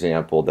recognize, for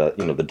example, that,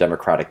 the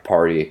Democratic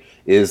Party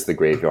is the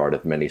graveyard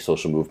of many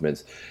social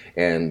movements.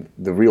 And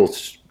the real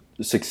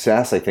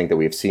success I think that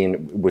we've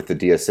seen with the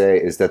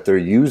DSA is that they're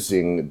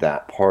using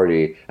that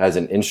party as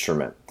an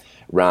instrument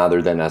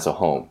rather than as a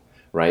home,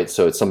 right?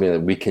 So it's something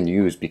that we can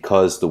use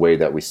because the way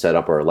that we set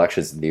up our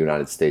elections in the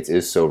United States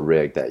is so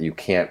rigged that you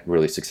can't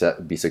really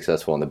be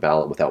successful on the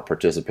ballot without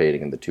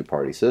participating in the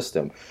two-party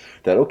system.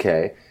 That,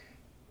 okay,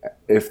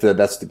 if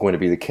that's going to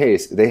be the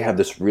case, they have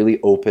this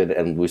really open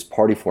and loose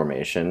party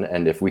formation,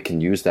 and if we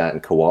can use that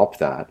and co-opt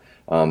that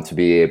to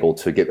be able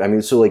to get,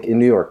 so like in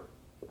New York,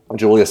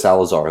 Julia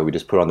Salazar, who we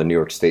just put on the New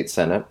York State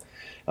Senate,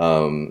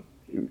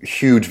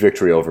 huge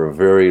victory over a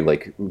very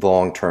like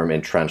long-term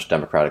entrenched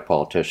Democratic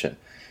politician.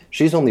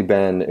 She's only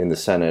been in the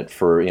Senate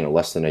for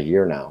less than a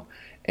year now,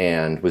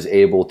 and was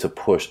able to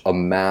push a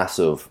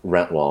massive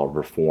rent law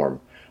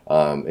reform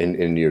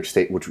in New York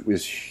State, which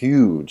is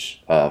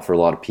huge for a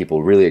lot of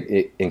people,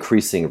 really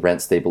increasing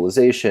rent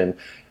stabilization,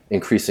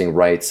 increasing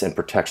rights and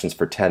protections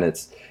for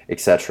tenants,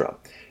 etc.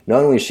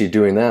 Not only is she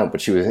doing that,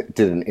 but she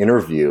did an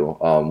interview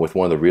with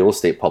one of the real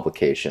estate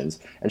publications,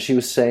 and she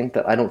was saying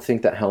that I don't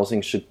think that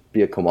housing should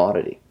be a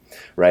commodity,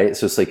 right?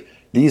 So it's like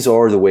these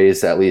are the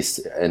ways, at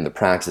least in the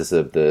praxis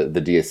of the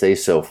DSA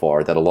so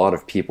far, that a lot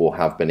of people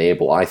have been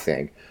able, I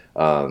think,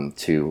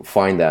 to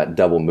find that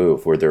double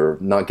move where they're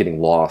not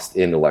getting lost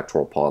in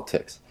electoral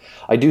politics.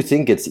 I do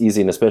think it's easy,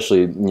 and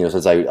especially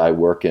since I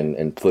work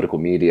in political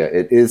media,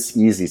 it is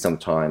easy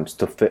sometimes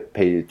to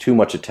pay too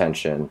much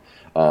attention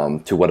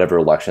to whatever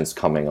election's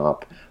coming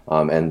up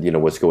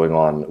and what's going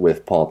on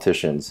with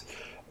politicians,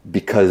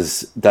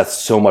 because that's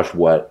so much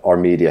what our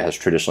media has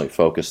traditionally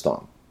focused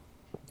on.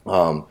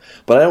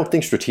 But I don't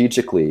think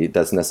strategically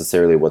that's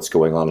necessarily what's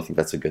going on. I think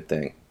that's a good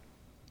thing.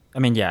 I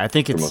mean, yeah, I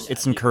think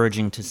it's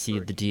encouraging to see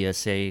the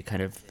DSA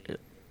kind of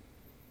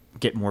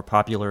get more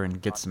popular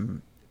and get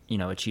some,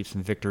 achieve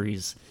some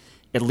victories,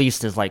 at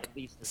least as like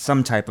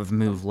some type of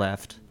move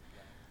left.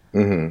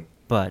 Mm-hmm.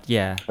 But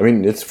yeah, I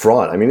mean, it's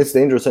fraught. I mean, it's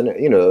dangerous, and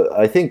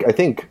I think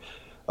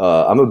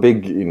I'm a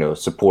big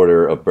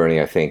supporter of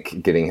Bernie. I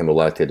think getting him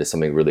elected is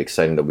something really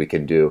exciting that we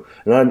can do.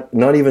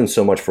 Not even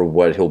so much for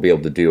what he'll be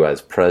able to do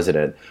as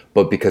president,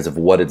 but because of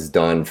what it's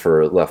done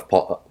for left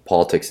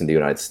politics in the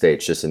United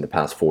States just in the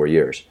past 4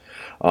 years.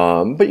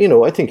 But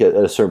I think at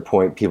a certain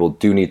point, people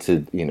do need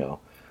to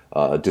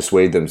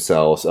dissuade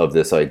themselves of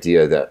this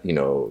idea that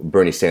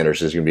Bernie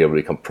Sanders is going to be able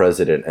to become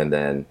president, and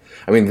then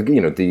I mean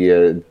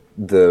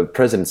the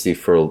presidency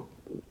for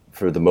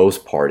the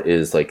most part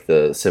is like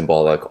the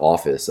symbolic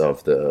office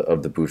of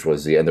the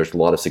bourgeoisie, and there's a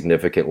lot of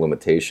significant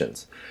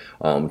limitations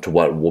to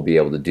what we'll be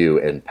able to do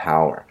in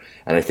power.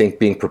 And I think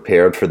being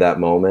prepared for that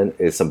moment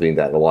is something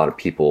that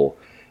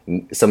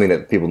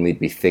people need to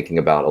be thinking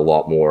about a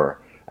lot more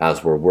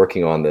as we're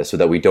working on this, so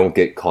that we don't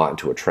get caught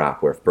into a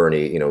trap where if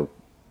Bernie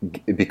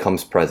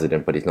becomes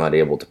president, but he's not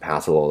able to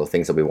pass all the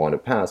things that we want to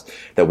pass,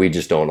 that we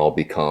just don't all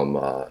become,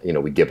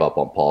 we give up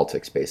on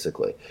politics,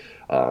 basically.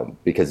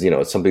 Because,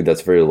 it's something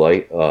that's very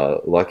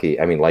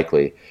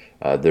likely.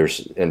 There's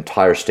an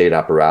entire state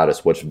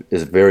apparatus which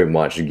is very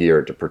much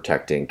geared to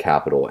protecting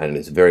capital, and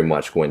is very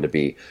much going to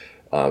be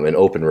an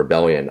open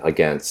rebellion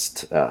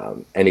against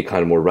any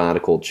kind of more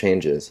radical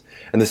changes.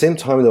 At the same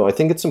time, though, I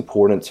think it's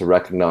important to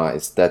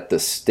recognize that the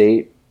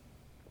state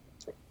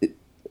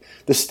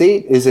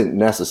isn't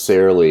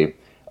necessarily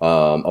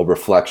a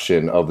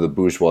reflection of the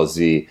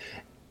bourgeoisie,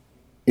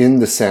 in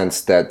the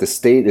sense that the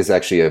state is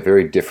actually a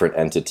very different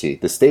entity.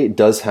 The state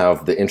does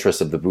have the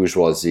interests of the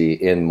bourgeoisie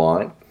in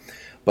mind,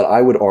 but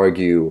I would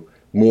argue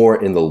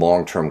more in the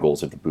long-term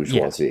goals of the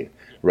bourgeoisie. Yeah.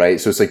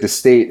 Right, so it's like the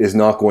state is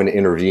not going to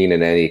intervene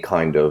in any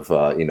kind of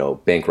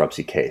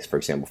bankruptcy case, for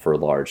example, for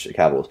large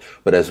capitals.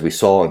 But as we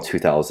saw in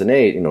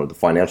 2008, the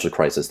financial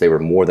crisis, they were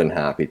more than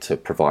happy to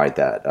provide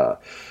that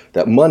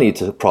money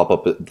to prop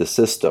up the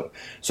system.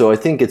 So I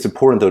think it's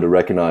important, though, to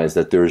recognize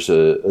that there's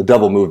a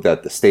double move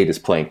that the state is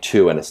playing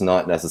too, and it's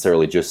not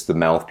necessarily just the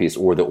mouthpiece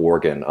or the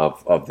organ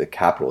of the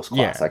capitalist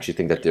class. Yeah. I actually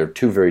think that they're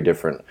two very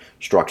different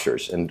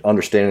structures, and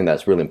understanding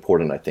that's really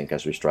important, I think,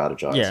 as we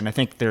strategize. Yeah, and I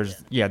think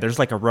there's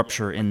like a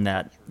rupture in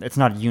that. It's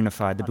not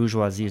unified. The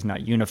bourgeoisie is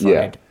not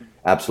unified. Yeah,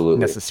 absolutely.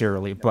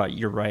 Necessarily, but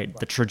you're right.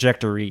 The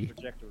trajectory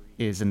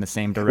is in the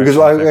same direction.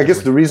 Because I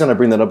guess the reason I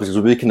bring that up is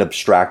because we can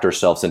abstract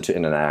ourselves into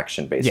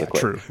inaction, basically. Yeah,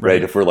 true.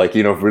 Right? If we're like,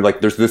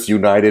 there's this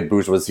united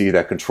bourgeoisie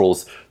that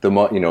controls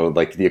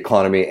the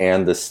economy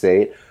and the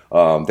state,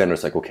 then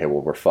it's like, okay, well,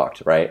 we're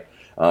fucked, right?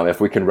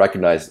 If we can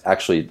recognize,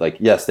 actually,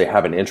 yes, they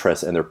have an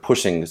interest and they're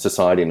pushing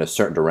society in a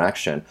certain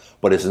direction,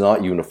 but it's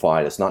not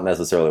unified. It's not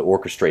necessarily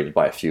orchestrated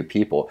by a few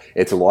people.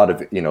 It's a lot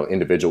of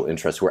individual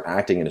interests who are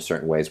acting in a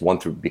certain ways. One,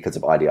 because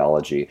of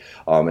ideology,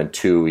 and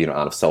two,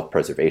 out of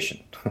self-preservation.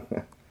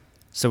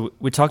 So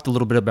we talked a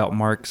little bit about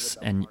Marx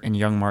and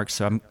young Marx.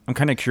 So I'm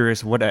kind of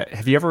curious. What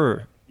have you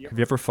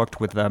ever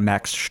fucked with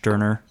Max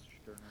Stirner?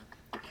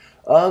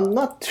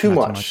 Not too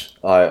much,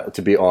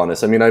 to be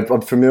honest. I mean,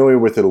 I'm familiar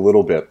with it a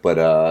little bit, but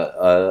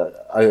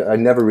I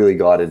never really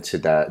got into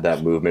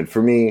that movement.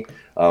 For me,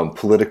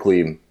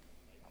 politically,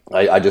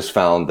 I just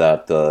found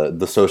that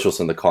the socialists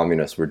and the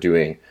communists were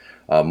doing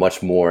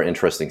much more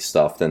interesting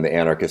stuff than the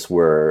anarchists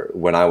were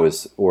when I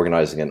was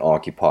organizing in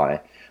Occupy.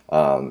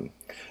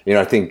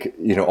 I think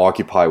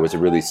Occupy was a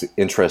really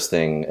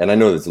interesting, and I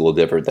know it's a little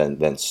different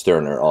than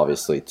Stirner,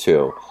 obviously,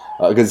 too.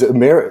 Because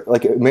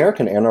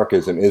American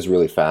anarchism is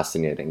really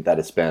fascinating, that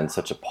it's been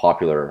such a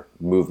popular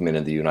movement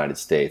in the United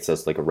States.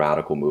 That's like a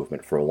radical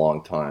movement for a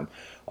long time.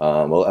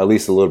 Well, at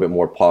least a little bit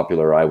more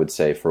popular, I would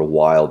say, for a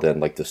while than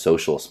like the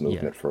socialist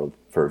movement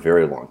for a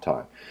very long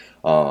time.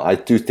 I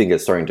do think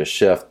it's starting to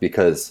shift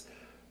because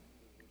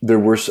there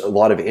were a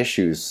lot of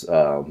issues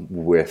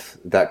with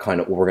that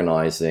kind of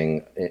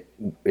organizing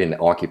in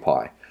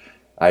Occupy.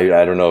 I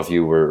don't know if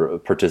you were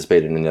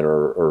participating in it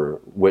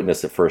or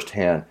witnessed it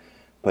firsthand,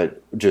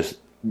 but just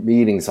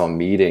meetings on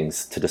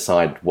meetings to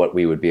decide what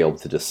we would be able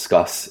to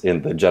discuss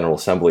in the General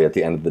Assembly at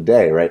the end of the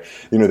day, right?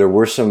 There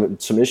were some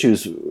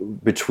issues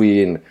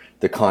between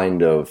the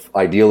kind of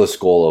idealist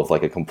goal of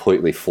like a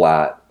completely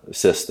flat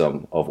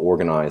system of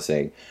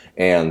organizing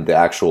and the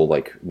actual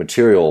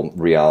material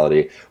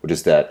reality, which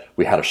is that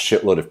we had a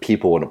shitload of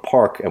people in a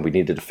park and we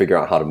needed to figure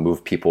out how to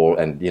move people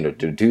and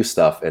to do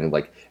stuff, and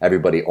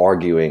everybody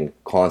arguing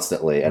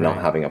constantly and not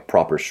having a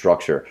proper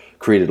structure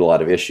created a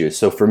lot of issues.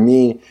 So for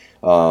me,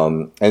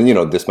 and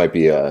this might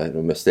be a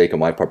mistake on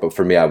my part, but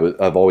for me,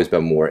 I've always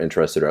been more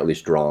interested, or at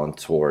least drawn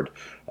toward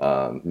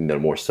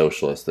more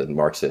socialist and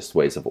Marxist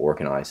ways of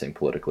organizing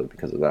politically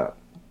because of that.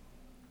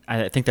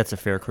 I think that's a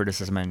fair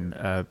criticism, and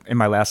in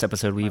my last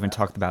episode, we even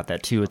talked about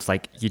that too. It's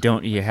like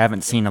you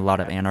haven't seen a lot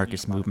of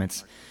anarchist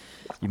movements.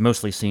 You've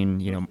mostly seen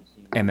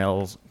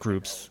ML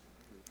groups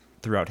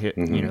throughout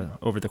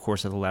over the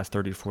course of the last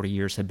 30 to 40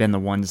 years have been the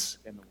ones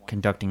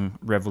conducting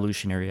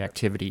revolutionary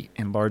activity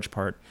in large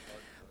part.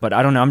 But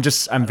I don't know.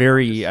 I'm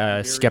very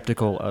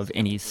skeptical of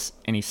any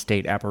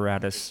state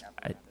apparatus.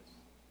 I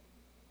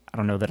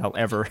don't know that I'll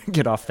ever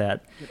get off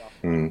that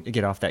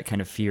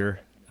kind of fear.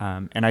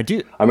 And I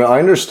do. I mean, I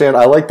understand.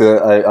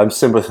 I'm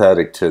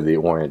sympathetic to the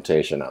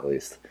orientation, at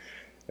least,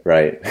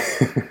 right?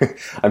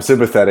 I'm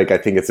sympathetic. I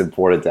think it's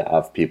important to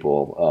have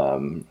people,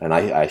 and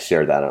I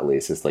share that at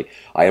least. It's like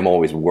I am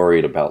always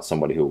worried about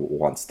somebody who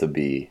wants to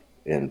be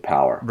in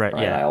power. Right.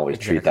 Yeah. I always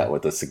treat that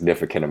with a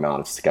significant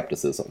amount of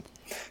skepticism.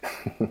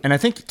 And I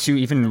think too,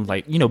 even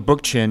like,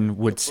 Bookchin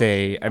would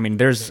say, I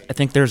mean, I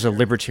think there's a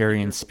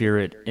libertarian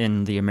spirit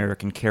in the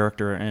American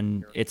character,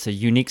 and it's a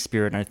unique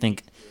spirit. And I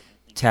think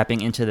tapping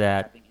into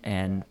that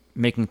and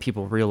making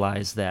people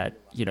realize that,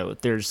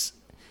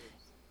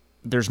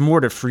 there's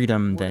more to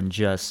freedom than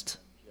just,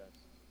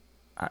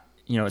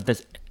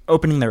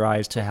 opening their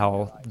eyes to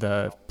how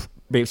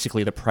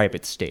basically the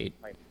private state,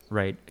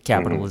 right?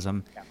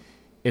 Capitalism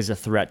is a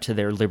threat to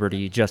their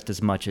liberty just as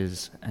much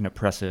as an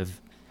oppressive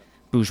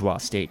bourgeois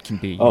state can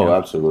be.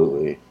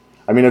 Absolutely.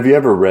 I mean, have you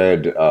ever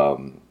read,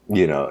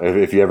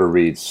 if you ever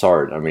read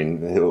Sartre, I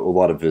mean, a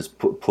lot of his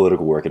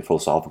political work and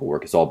philosophical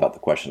work is all about the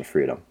question of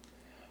freedom.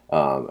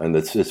 And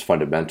it's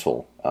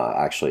fundamental,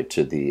 actually,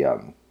 to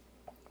to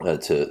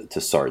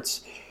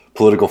Sartre's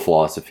political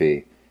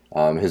philosophy.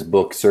 His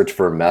book, Search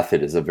for a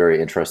Method, is a very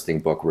interesting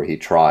book where he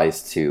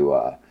tries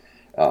to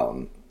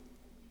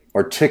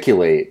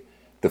articulate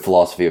the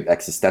philosophy of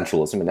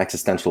existentialism. And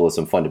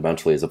existentialism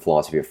fundamentally is a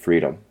philosophy of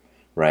freedom,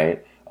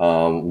 right?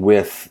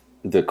 With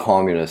the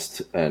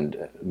communist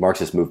and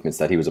Marxist movements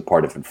that he was a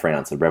part of in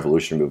France, the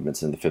revolutionary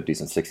movements in the 50s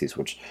and 60s,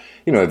 which,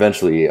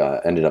 eventually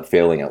ended up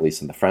failing, at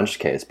least in the French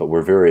case, but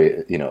were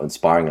very,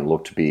 inspiring and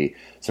looked to be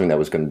something that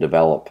was going to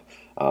develop.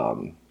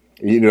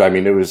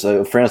 It was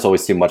France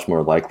always seemed much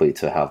more likely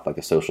to have like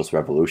a socialist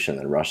revolution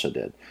than Russia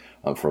did,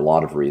 for a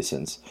lot of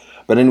reasons.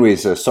 But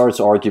anyways, Sartre's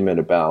argument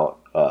about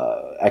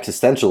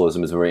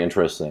existentialism is very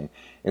interesting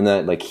in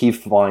that, like, he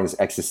finds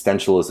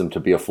existentialism to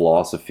be a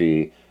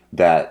philosophy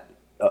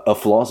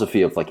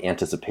of like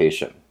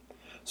anticipation.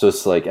 So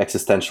it's like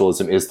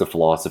existentialism is the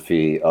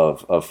philosophy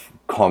of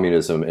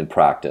communism in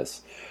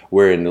practice.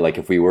 Wherein, like,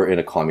 if we were in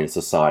a communist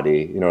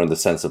society, in the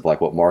sense of like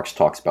what Marx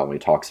talks about when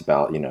he talks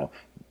about,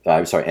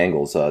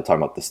 Engels talking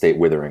about the state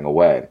withering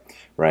away,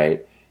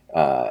 right?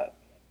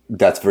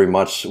 That's very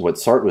much what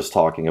Sartre was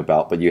talking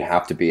about, but you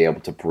have to be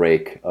able to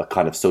break a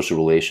kind of social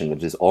relation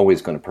that is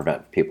always going to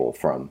prevent people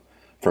from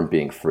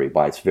being free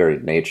by its very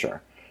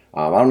nature.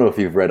 I don't know if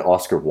you've read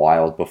Oscar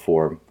Wilde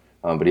before,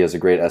 but he has a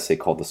great essay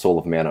called The Soul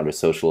of Man Under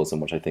Socialism,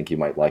 which I think you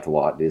might like a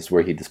lot. Is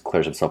where he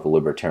declares himself a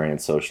libertarian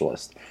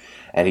socialist.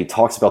 And he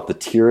talks about the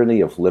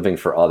tyranny of living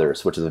for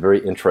others, which is a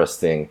very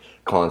interesting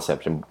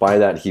concept. And by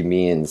that he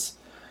means,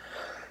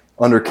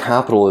 under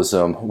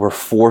capitalism, we're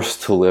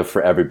forced to live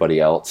for everybody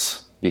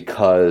else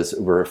because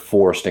we're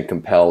forced and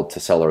compelled to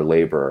sell our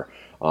labor,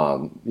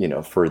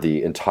 for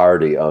the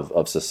entirety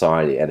of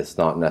society. And it's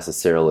not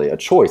necessarily a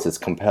choice, it's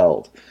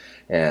compelled.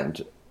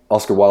 And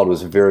Oscar Wilde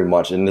was very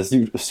much, and this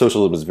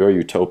socialism was very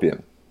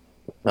utopian.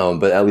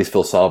 But at least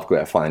philosophically,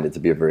 I find it to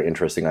be a very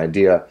interesting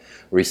idea,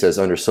 where he says,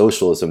 under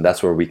socialism,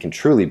 that's where we can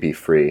truly be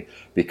free,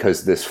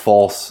 because this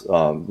false,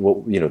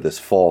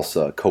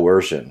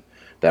 coercion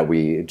that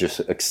we just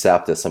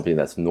accept as something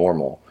that's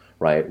normal,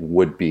 right,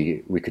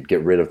 we could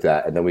get rid of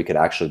that, and then we could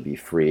actually be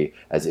free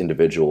as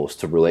individuals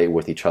to relate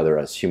with each other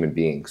as human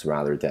beings,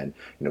 rather than,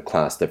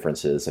 class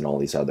differences and all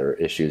these other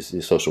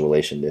issues, social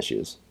relation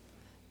issues.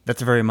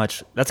 That's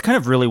kind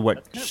of really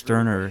what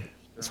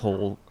Stirner's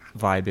whole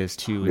vibe is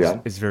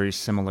too, is very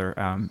similar.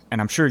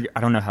 And I'm sure,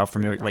 I don't know how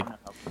familiar, like,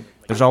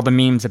 there's all the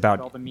memes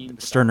about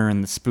Stirner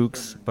and the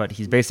spooks, but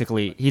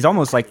he's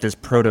almost like this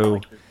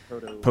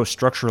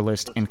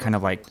post-structuralist, and kind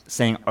of like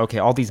saying, okay,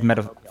 all these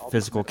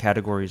metaphysical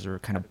categories are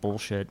kind of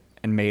bullshit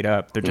and made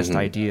up. They're just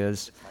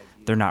ideas.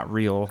 They're not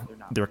real.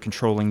 They're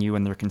controlling you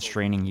and they're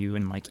constraining you.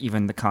 And like,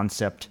 even the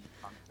concept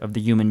of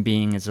the human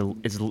being is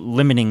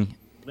limiting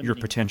your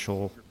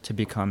potential to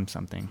become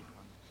something,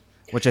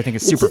 which I think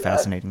is super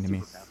fascinating to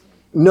me.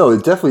 No,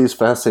 it definitely is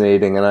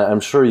fascinating, and I'm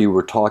sure you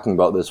were talking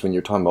about this when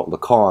you're talking about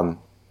Lacan,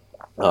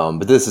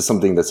 but this is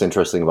something that's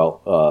interesting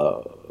about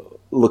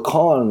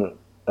Lacan.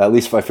 At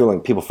least if I feel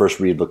like people first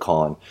read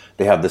Lacan,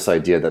 they have this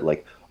idea that,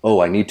 like,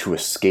 oh, I need to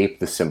escape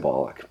the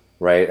symbolic,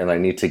 right? And I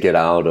need to get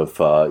out of,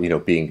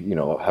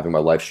 having my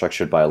life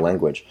structured by a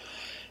language.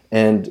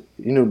 And,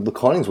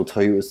 Lacanians will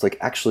tell you, it's like,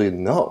 actually,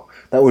 no,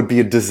 that would be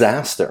a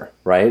disaster,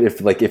 right?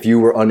 If you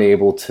were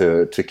unable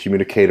to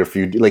communicate, or if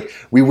you, like,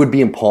 we would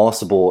be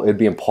impossible. It'd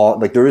be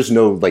like, there is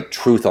no, like,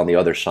 truth on the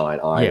other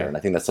side either. Yeah. And I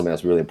think that's something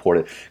that's really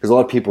important, because a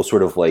lot of people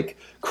sort of, like,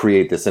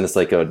 create this, and it's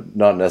like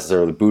not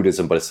necessarily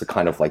Buddhism, but it's a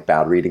kind of like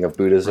bad reading of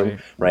Buddhism,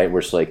 right?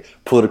 Where it's like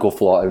political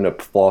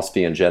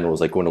philosophy in general is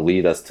like going to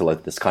lead us to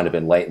like this kind of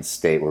enlightened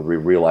state where we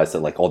realize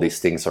that like all these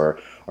things are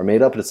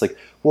made up. And it's like,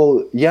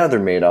 well, yeah, they're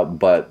made up,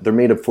 but they're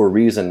made up for a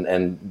reason.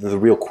 And the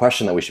real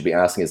question that we should be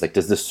asking is like,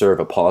 does this serve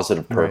a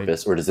positive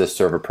purpose, or does this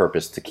serve a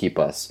purpose to keep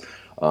us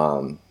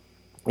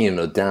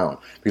down,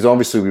 because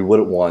obviously we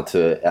wouldn't want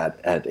to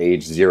at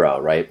age 0,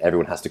 right?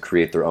 Everyone has to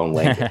create their own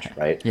language,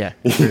 right? Yeah.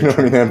 You know what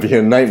I mean? That'd be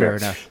a nightmare.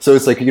 Fair enough. So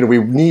it's like, we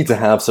need to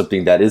have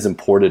something that is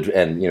imported,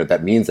 and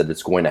that means that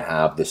it's going to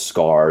have the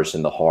scars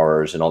and the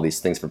horrors and all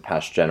these things from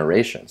past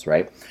generations,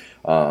 right?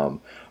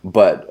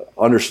 But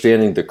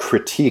understanding the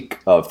critique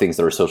of things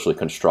that are socially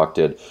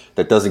constructed,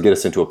 that doesn't get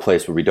us into a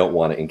place where we don't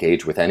want to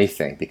engage with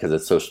anything because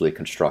it's socially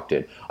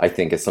constructed, I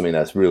think is something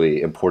that's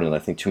really important. And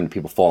I think too many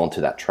people fall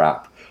into that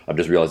trap of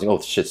just realizing, oh,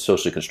 shit's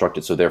socially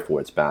constructed, so therefore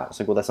it's bad.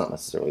 It's like, well, that's not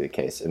necessarily the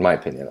case, in my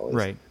opinion, at least.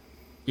 Right.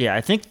 Yeah, I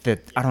think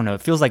that, I don't know,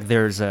 it feels like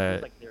there's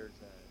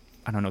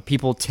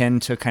people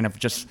tend to kind of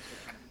just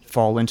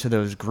fall into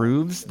those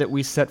grooves that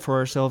we set for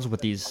ourselves with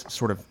these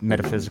sort of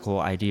metaphysical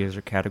ideas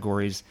or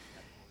categories.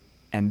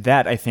 And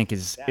that, I think,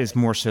 is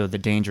more so the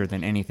danger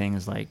than anything,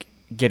 is like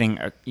getting,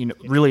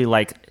 really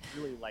like,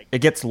 it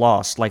gets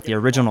lost. Like the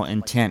original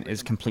intent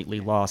is completely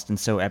lost and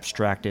so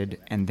abstracted.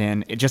 And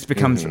then it just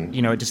becomes,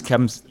 it just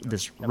becomes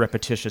this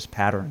repetitious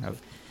pattern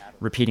of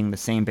repeating the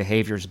same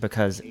behaviors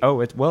because,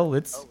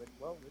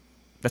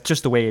 that's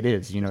just the way it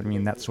is. You know what I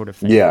mean? That sort of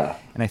thing. Yeah.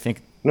 And I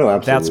think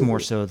absolutely. That's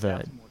more so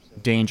the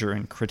danger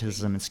and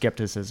criticism and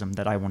skepticism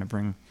that I want to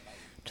bring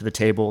to the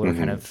table or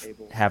kind of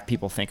have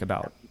people think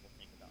about.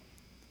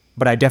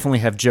 But I definitely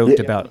have joked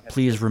about,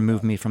 please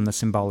remove me from the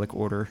symbolic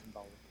order.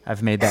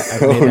 I've made that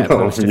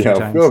post a few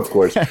times. Of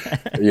course.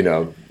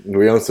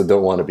 We also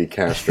don't want to be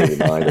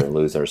castrated either and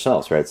lose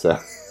ourselves, right? So,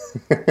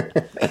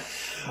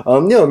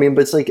 no, I mean,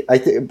 but it's like, I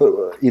think, but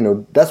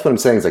that's what I'm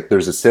saying is like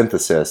there's a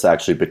synthesis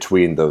actually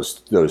between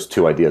those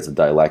two ideas of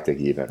dialectic,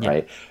 even,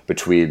 right?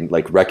 Between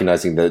like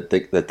recognizing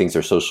that things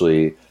are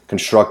socially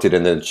constructed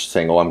and then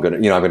saying, oh, I'm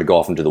gonna go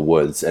off into the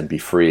woods and be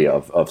free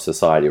of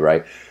society,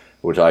 right?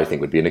 Which I think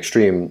would be an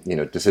extreme,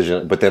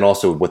 decision. But then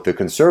also what the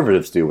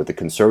conservatives do, what the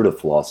conservative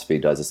philosophy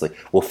does, is like,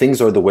 well,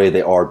 things are the way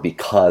they are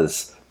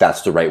because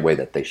that's the right way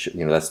that they should,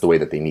 that's the way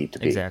that they need to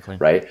be. Exactly.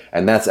 Right?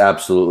 And that's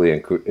absolutely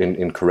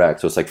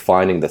incorrect. So it's like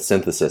finding the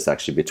synthesis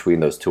actually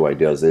between those two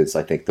ideas is,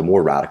 I think, the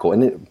more radical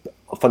and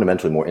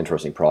fundamentally more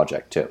interesting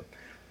project too.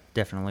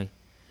 Definitely.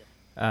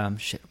 What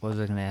was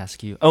I going to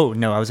ask you? Oh,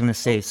 no, I was going to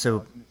say,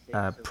 so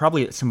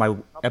probably my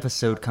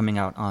episode coming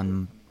out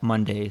on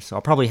Monday, so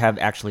I'll probably have,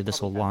 actually this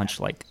will launch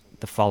like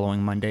the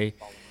following Monday.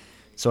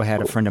 So I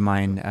had a friend of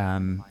mine,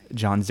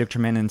 John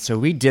Zichterman, and so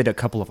we did a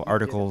couple of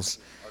articles.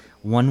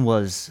 One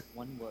was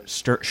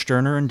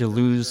Stirner and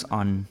Deleuze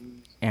on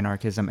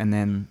anarchism, and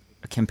then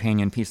a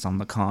companion piece on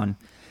Lacan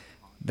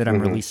that I'm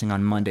releasing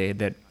on Monday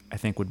that I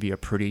think would be a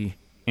pretty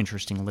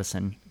interesting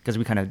listen, because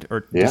we kind of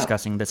are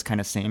discussing this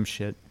kind of same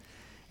shit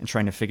and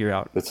trying to figure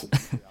out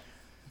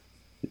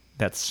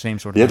that same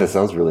sort of thing. That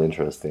sounds really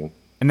interesting.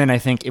 And then I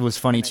think it was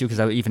funny too, because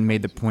I even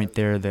made the point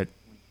there that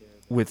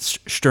with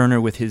Stirner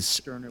with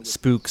his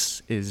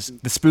spooks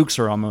the spooks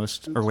are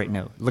almost, or wait,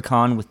 no,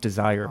 Lacan with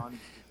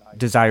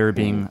desire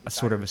being a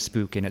sort of a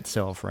spook in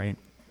itself, right?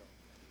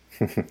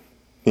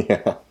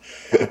 Yeah.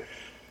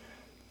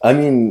 I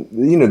mean,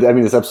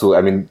 it's absolutely,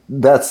 I mean,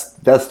 that's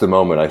the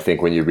moment, I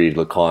think, when you read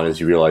Lacan, is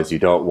you realize you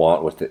don't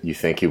want what you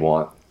think you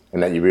want,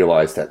 and that you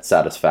realize that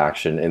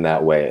satisfaction in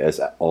that way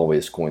is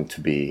always going to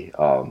be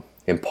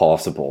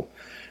impossible.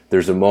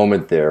 There's a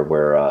moment there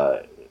where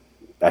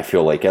I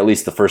feel like, at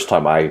least the first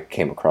time I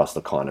came across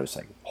Lacan, I was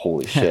like,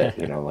 holy shit,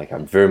 like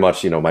I'm very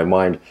much, my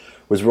mind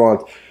was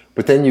wrong.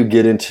 But then you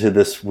get into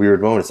this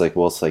weird moment.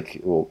 It's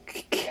like,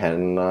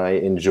 can I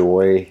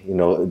enjoy,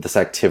 this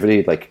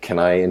activity? Like, can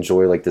I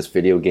enjoy like this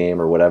video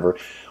game or whatever?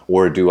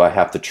 Or do I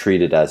have to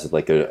treat it as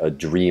like a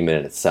dream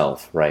in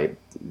itself, right?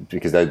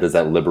 Because does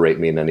that liberate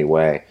me in any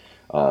way?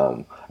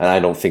 And I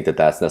don't think that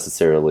that's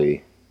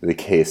necessarily the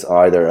case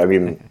either. I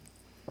mean,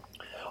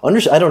 I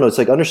don't know. It's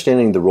like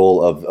understanding the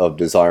role of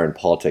desire in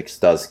politics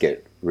does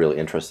get really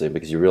interesting,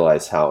 because you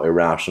realize how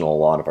irrational a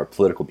lot of our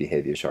political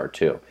behaviors are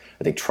too.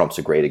 I think Trump's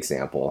a great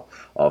example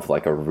of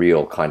like a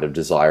real kind of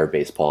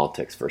desire-based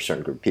politics for a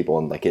certain group of people,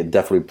 and like it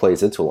definitely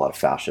plays into a lot of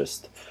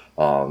fascist.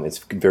 It's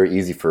very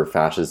easy for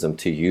fascism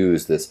to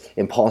use this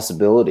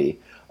impossibility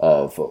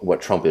of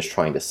what Trump is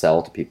trying to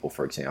sell to people,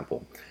 for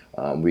example.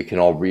 We can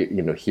all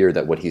hear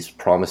that what he's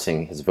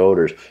promising his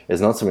voters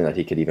is not something that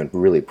he could even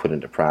really put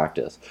into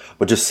practice.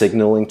 But just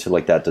signaling to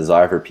like that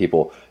desire for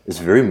people is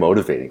very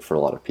motivating for a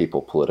lot of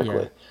people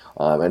politically.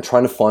 And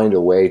trying to find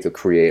a way to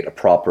create a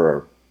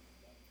proper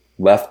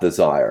left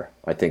desire,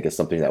 I think, is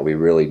something that we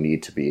really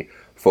need to be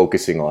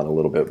focusing on a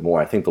little bit more.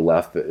 I think the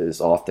left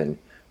is often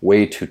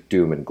way too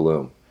doom and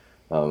gloom.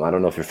 I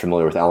don't know if you're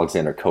familiar with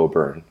Alexander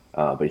Cockburn,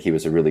 but he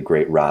was a really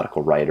great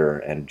radical writer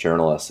and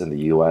journalist in the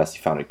U.S.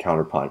 He founded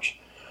Counterpunch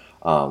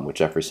with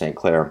Jeffrey St.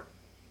 Clair.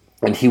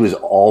 And he was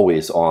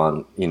always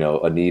on,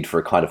 a need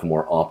for kind of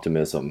more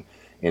optimism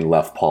in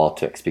left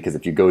politics, because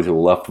if you go to a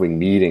left-wing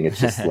meeting, it's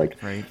just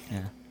like, right,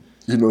 yeah.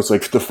 It's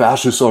like the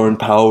fascists are in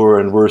power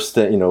and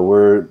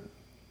we're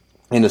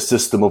in a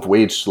system of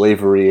wage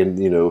slavery, and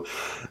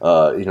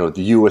the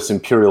U.S.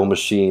 imperial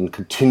machine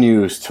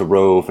continues to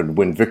rove and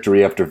win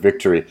victory after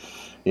victory.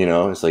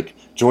 It's like,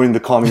 join the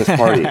Communist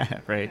Party.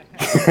 Right.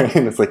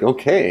 And it's like,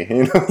 okay,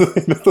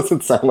 that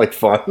doesn't sound like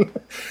fun.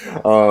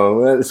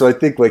 So I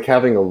think like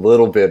having a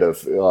little bit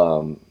of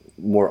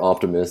more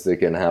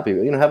optimistic and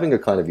happy, having a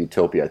kind of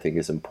utopia, I think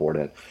is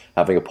important.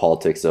 Having a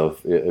politics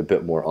of a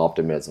bit more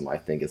optimism, I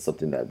think, is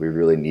something that we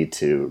really need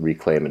to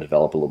reclaim and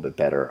develop a little bit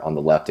better on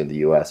the left in the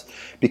U.S.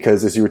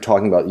 Because as you were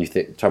talking about,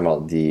 talking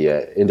about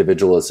the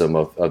individualism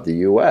of the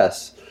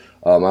U.S.,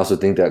 I also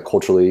think that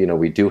culturally,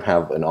 we do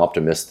have an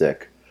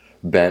optimistic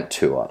bent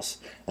to us.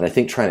 And I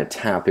think trying to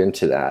tap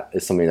into that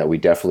is something that we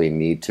definitely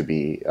need to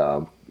be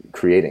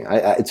creating.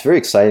 It's very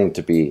exciting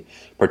to be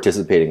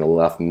participating in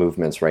left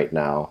movements right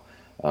now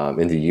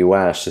in the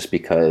U.S. just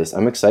because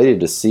I'm excited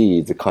to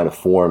see the kind of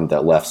form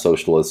that left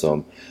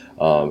socialism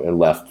and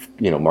left,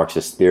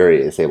 Marxist theory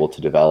is able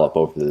to develop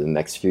over the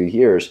next few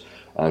years,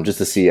 just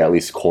to see at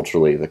least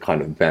culturally the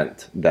kind of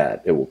bent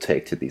that it will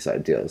take to these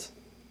ideas.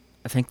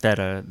 I think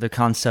that the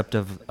concept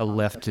of a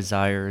left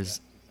desire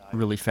is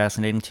really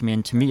fascinating to me,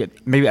 and to me,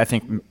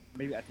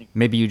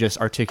 maybe you just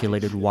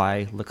articulated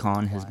why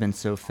Lacan has been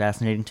so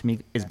fascinating to me,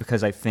 is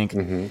because I think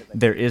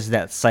there is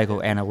that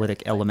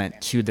psychoanalytic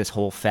element to this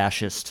whole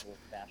fascist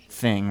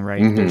thing,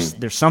 right?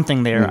 There's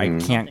something there. I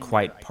can't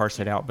quite parse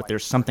it out, but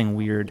there's something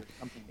weird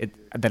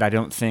that I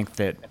don't think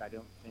that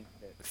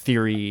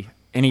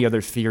any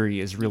other theory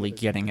is really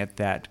getting at,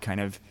 that kind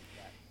of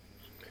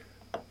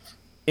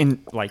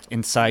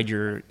inside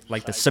your,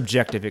 like, the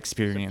subjective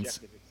experience,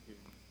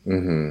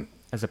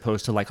 as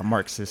opposed to like a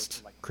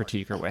Marxist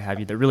critique or what have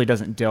you, that really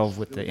doesn't delve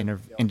with the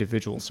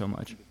individual so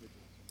much.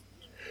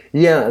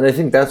 Yeah, and I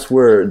think that's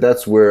why,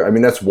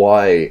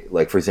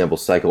 like, for example,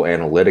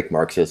 psychoanalytic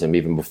Marxism,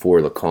 even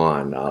before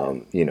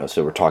Lacan,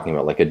 so we're talking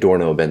about like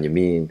Adorno,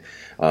 Benjamin,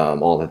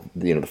 all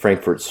the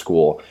Frankfurt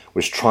School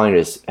was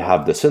trying to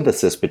have the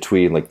synthesis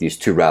between like these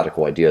two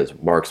radical ideas.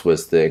 Marx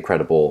was the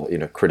incredible,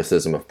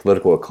 criticism of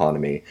political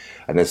economy,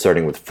 and then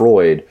starting with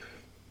Freud,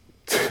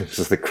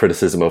 just the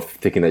criticism of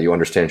thinking that you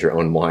understand your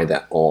own mind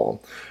at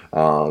all,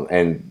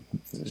 and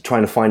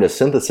trying to find a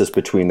synthesis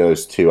between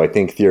those two. I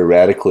think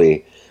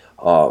theoretically,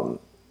 I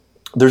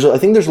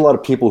think there's a lot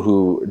of people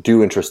who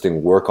do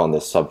interesting work on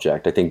this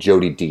subject. I think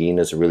Jody Dean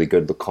is a really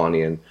good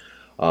Lacanian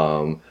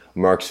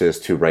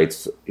Marxist who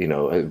writes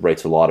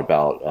a lot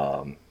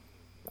about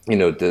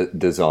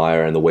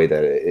desire and the way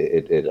that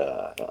it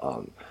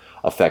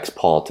affects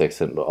politics,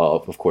 and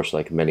of course,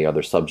 like many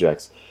other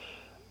subjects.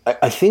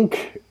 I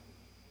think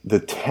the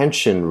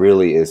tension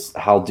really is,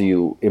 how do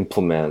you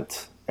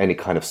implement any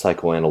kind of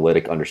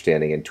psychoanalytic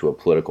understanding into a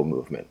political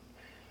movement?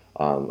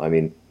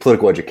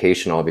 Political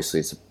education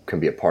obviously can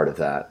be a part of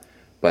that,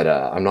 but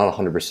I'm not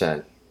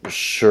 100%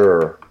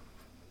 sure,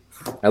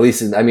 at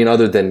least,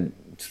 other than,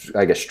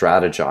 I guess,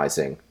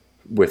 strategizing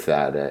with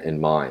that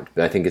in mind.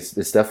 But I think it's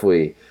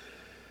definitely,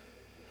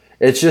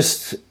 it's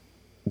just,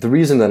 the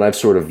reason that I've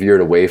sort of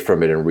veered away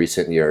from it in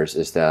recent years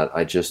is that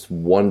I just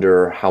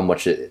wonder how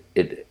much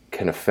it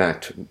can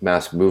affect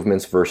mass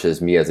movements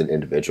versus me as an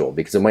individual,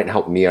 because it might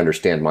help me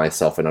understand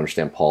myself and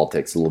understand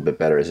politics a little bit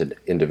better as an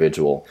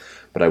individual.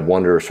 But I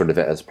wonder, sort of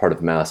as part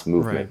of mass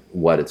movement,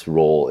 what its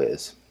role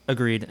is.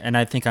 Agreed. And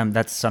I think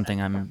that's something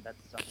I'm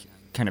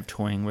kind of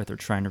toying with, or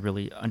trying to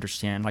really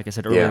understand. Like I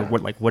said earlier,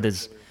 what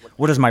does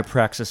my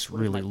praxis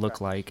really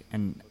look like,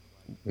 and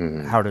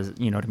how does,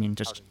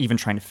 just even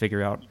trying to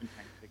figure out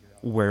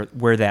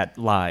where that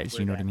lies,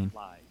 you know what I mean?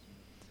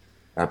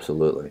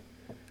 Absolutely.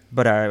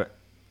 But I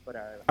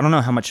don't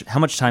know how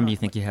much time do you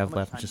think you have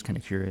left? I'm just kind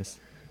of curious.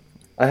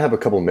 I have a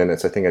couple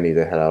minutes. I think I need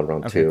to head out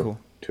around 2:05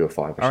 or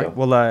so. All right.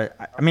 Well, I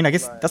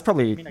guess that's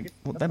probably,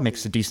 that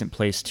makes a decent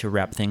place to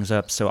wrap things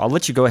up. So I'll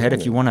let you go ahead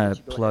if you want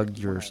to plug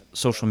your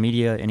social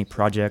media, any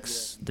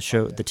projects, the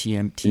show, the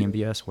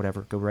TMBS,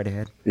 whatever. Go right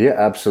ahead. Yeah,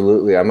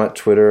 absolutely. I'm at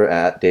Twitter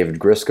at David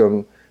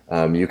Griscom.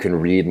 You can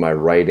read my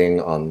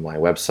writing on my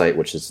website,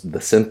 which is The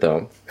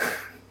Synthome.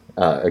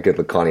 A good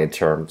Lacanian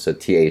term, so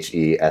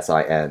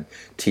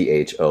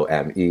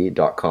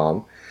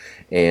TheSinthome.com.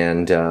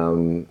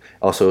 And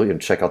also,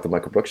 check out the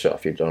Michael Brooks Show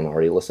if you don't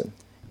already listen.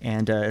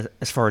 And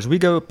as far as we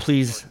go,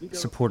 please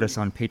support us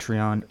on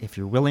Patreon if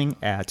you're willing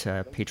at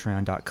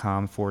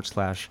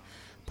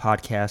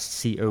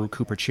patreon.com/podcast CO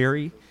Cooper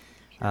Cherry.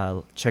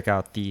 Check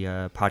out the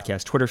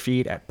podcast Twitter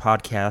feed at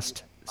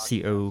podcast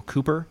CO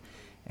Cooper.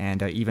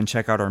 And even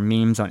check out our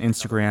memes on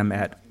Instagram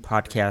at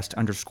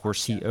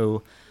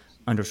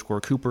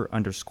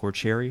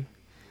podcast_CO_Cooper_Cherry.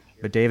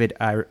 But David,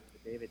 I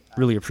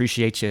really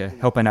appreciate you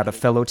helping out a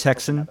fellow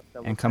Texan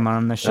and coming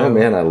on the show. Oh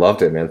man, I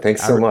loved it, man.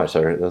 Thanks so much.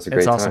 That was a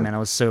great time. It's awesome, man. I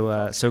was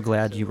so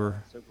glad you were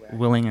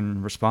willing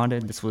and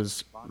responded. This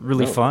was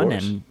really fun.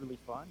 And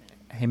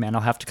hey, man,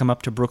 I'll have to come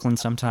up to Brooklyn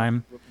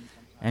sometime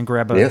and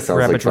grab a drink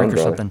or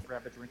something.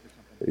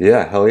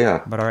 Yeah, hell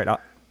yeah. But all right, all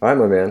right,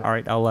 my man. All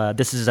right,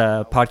 this is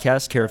a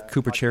podcast, care of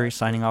Cooper Cherry,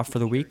 signing off for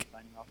the week.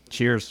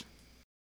 Cheers.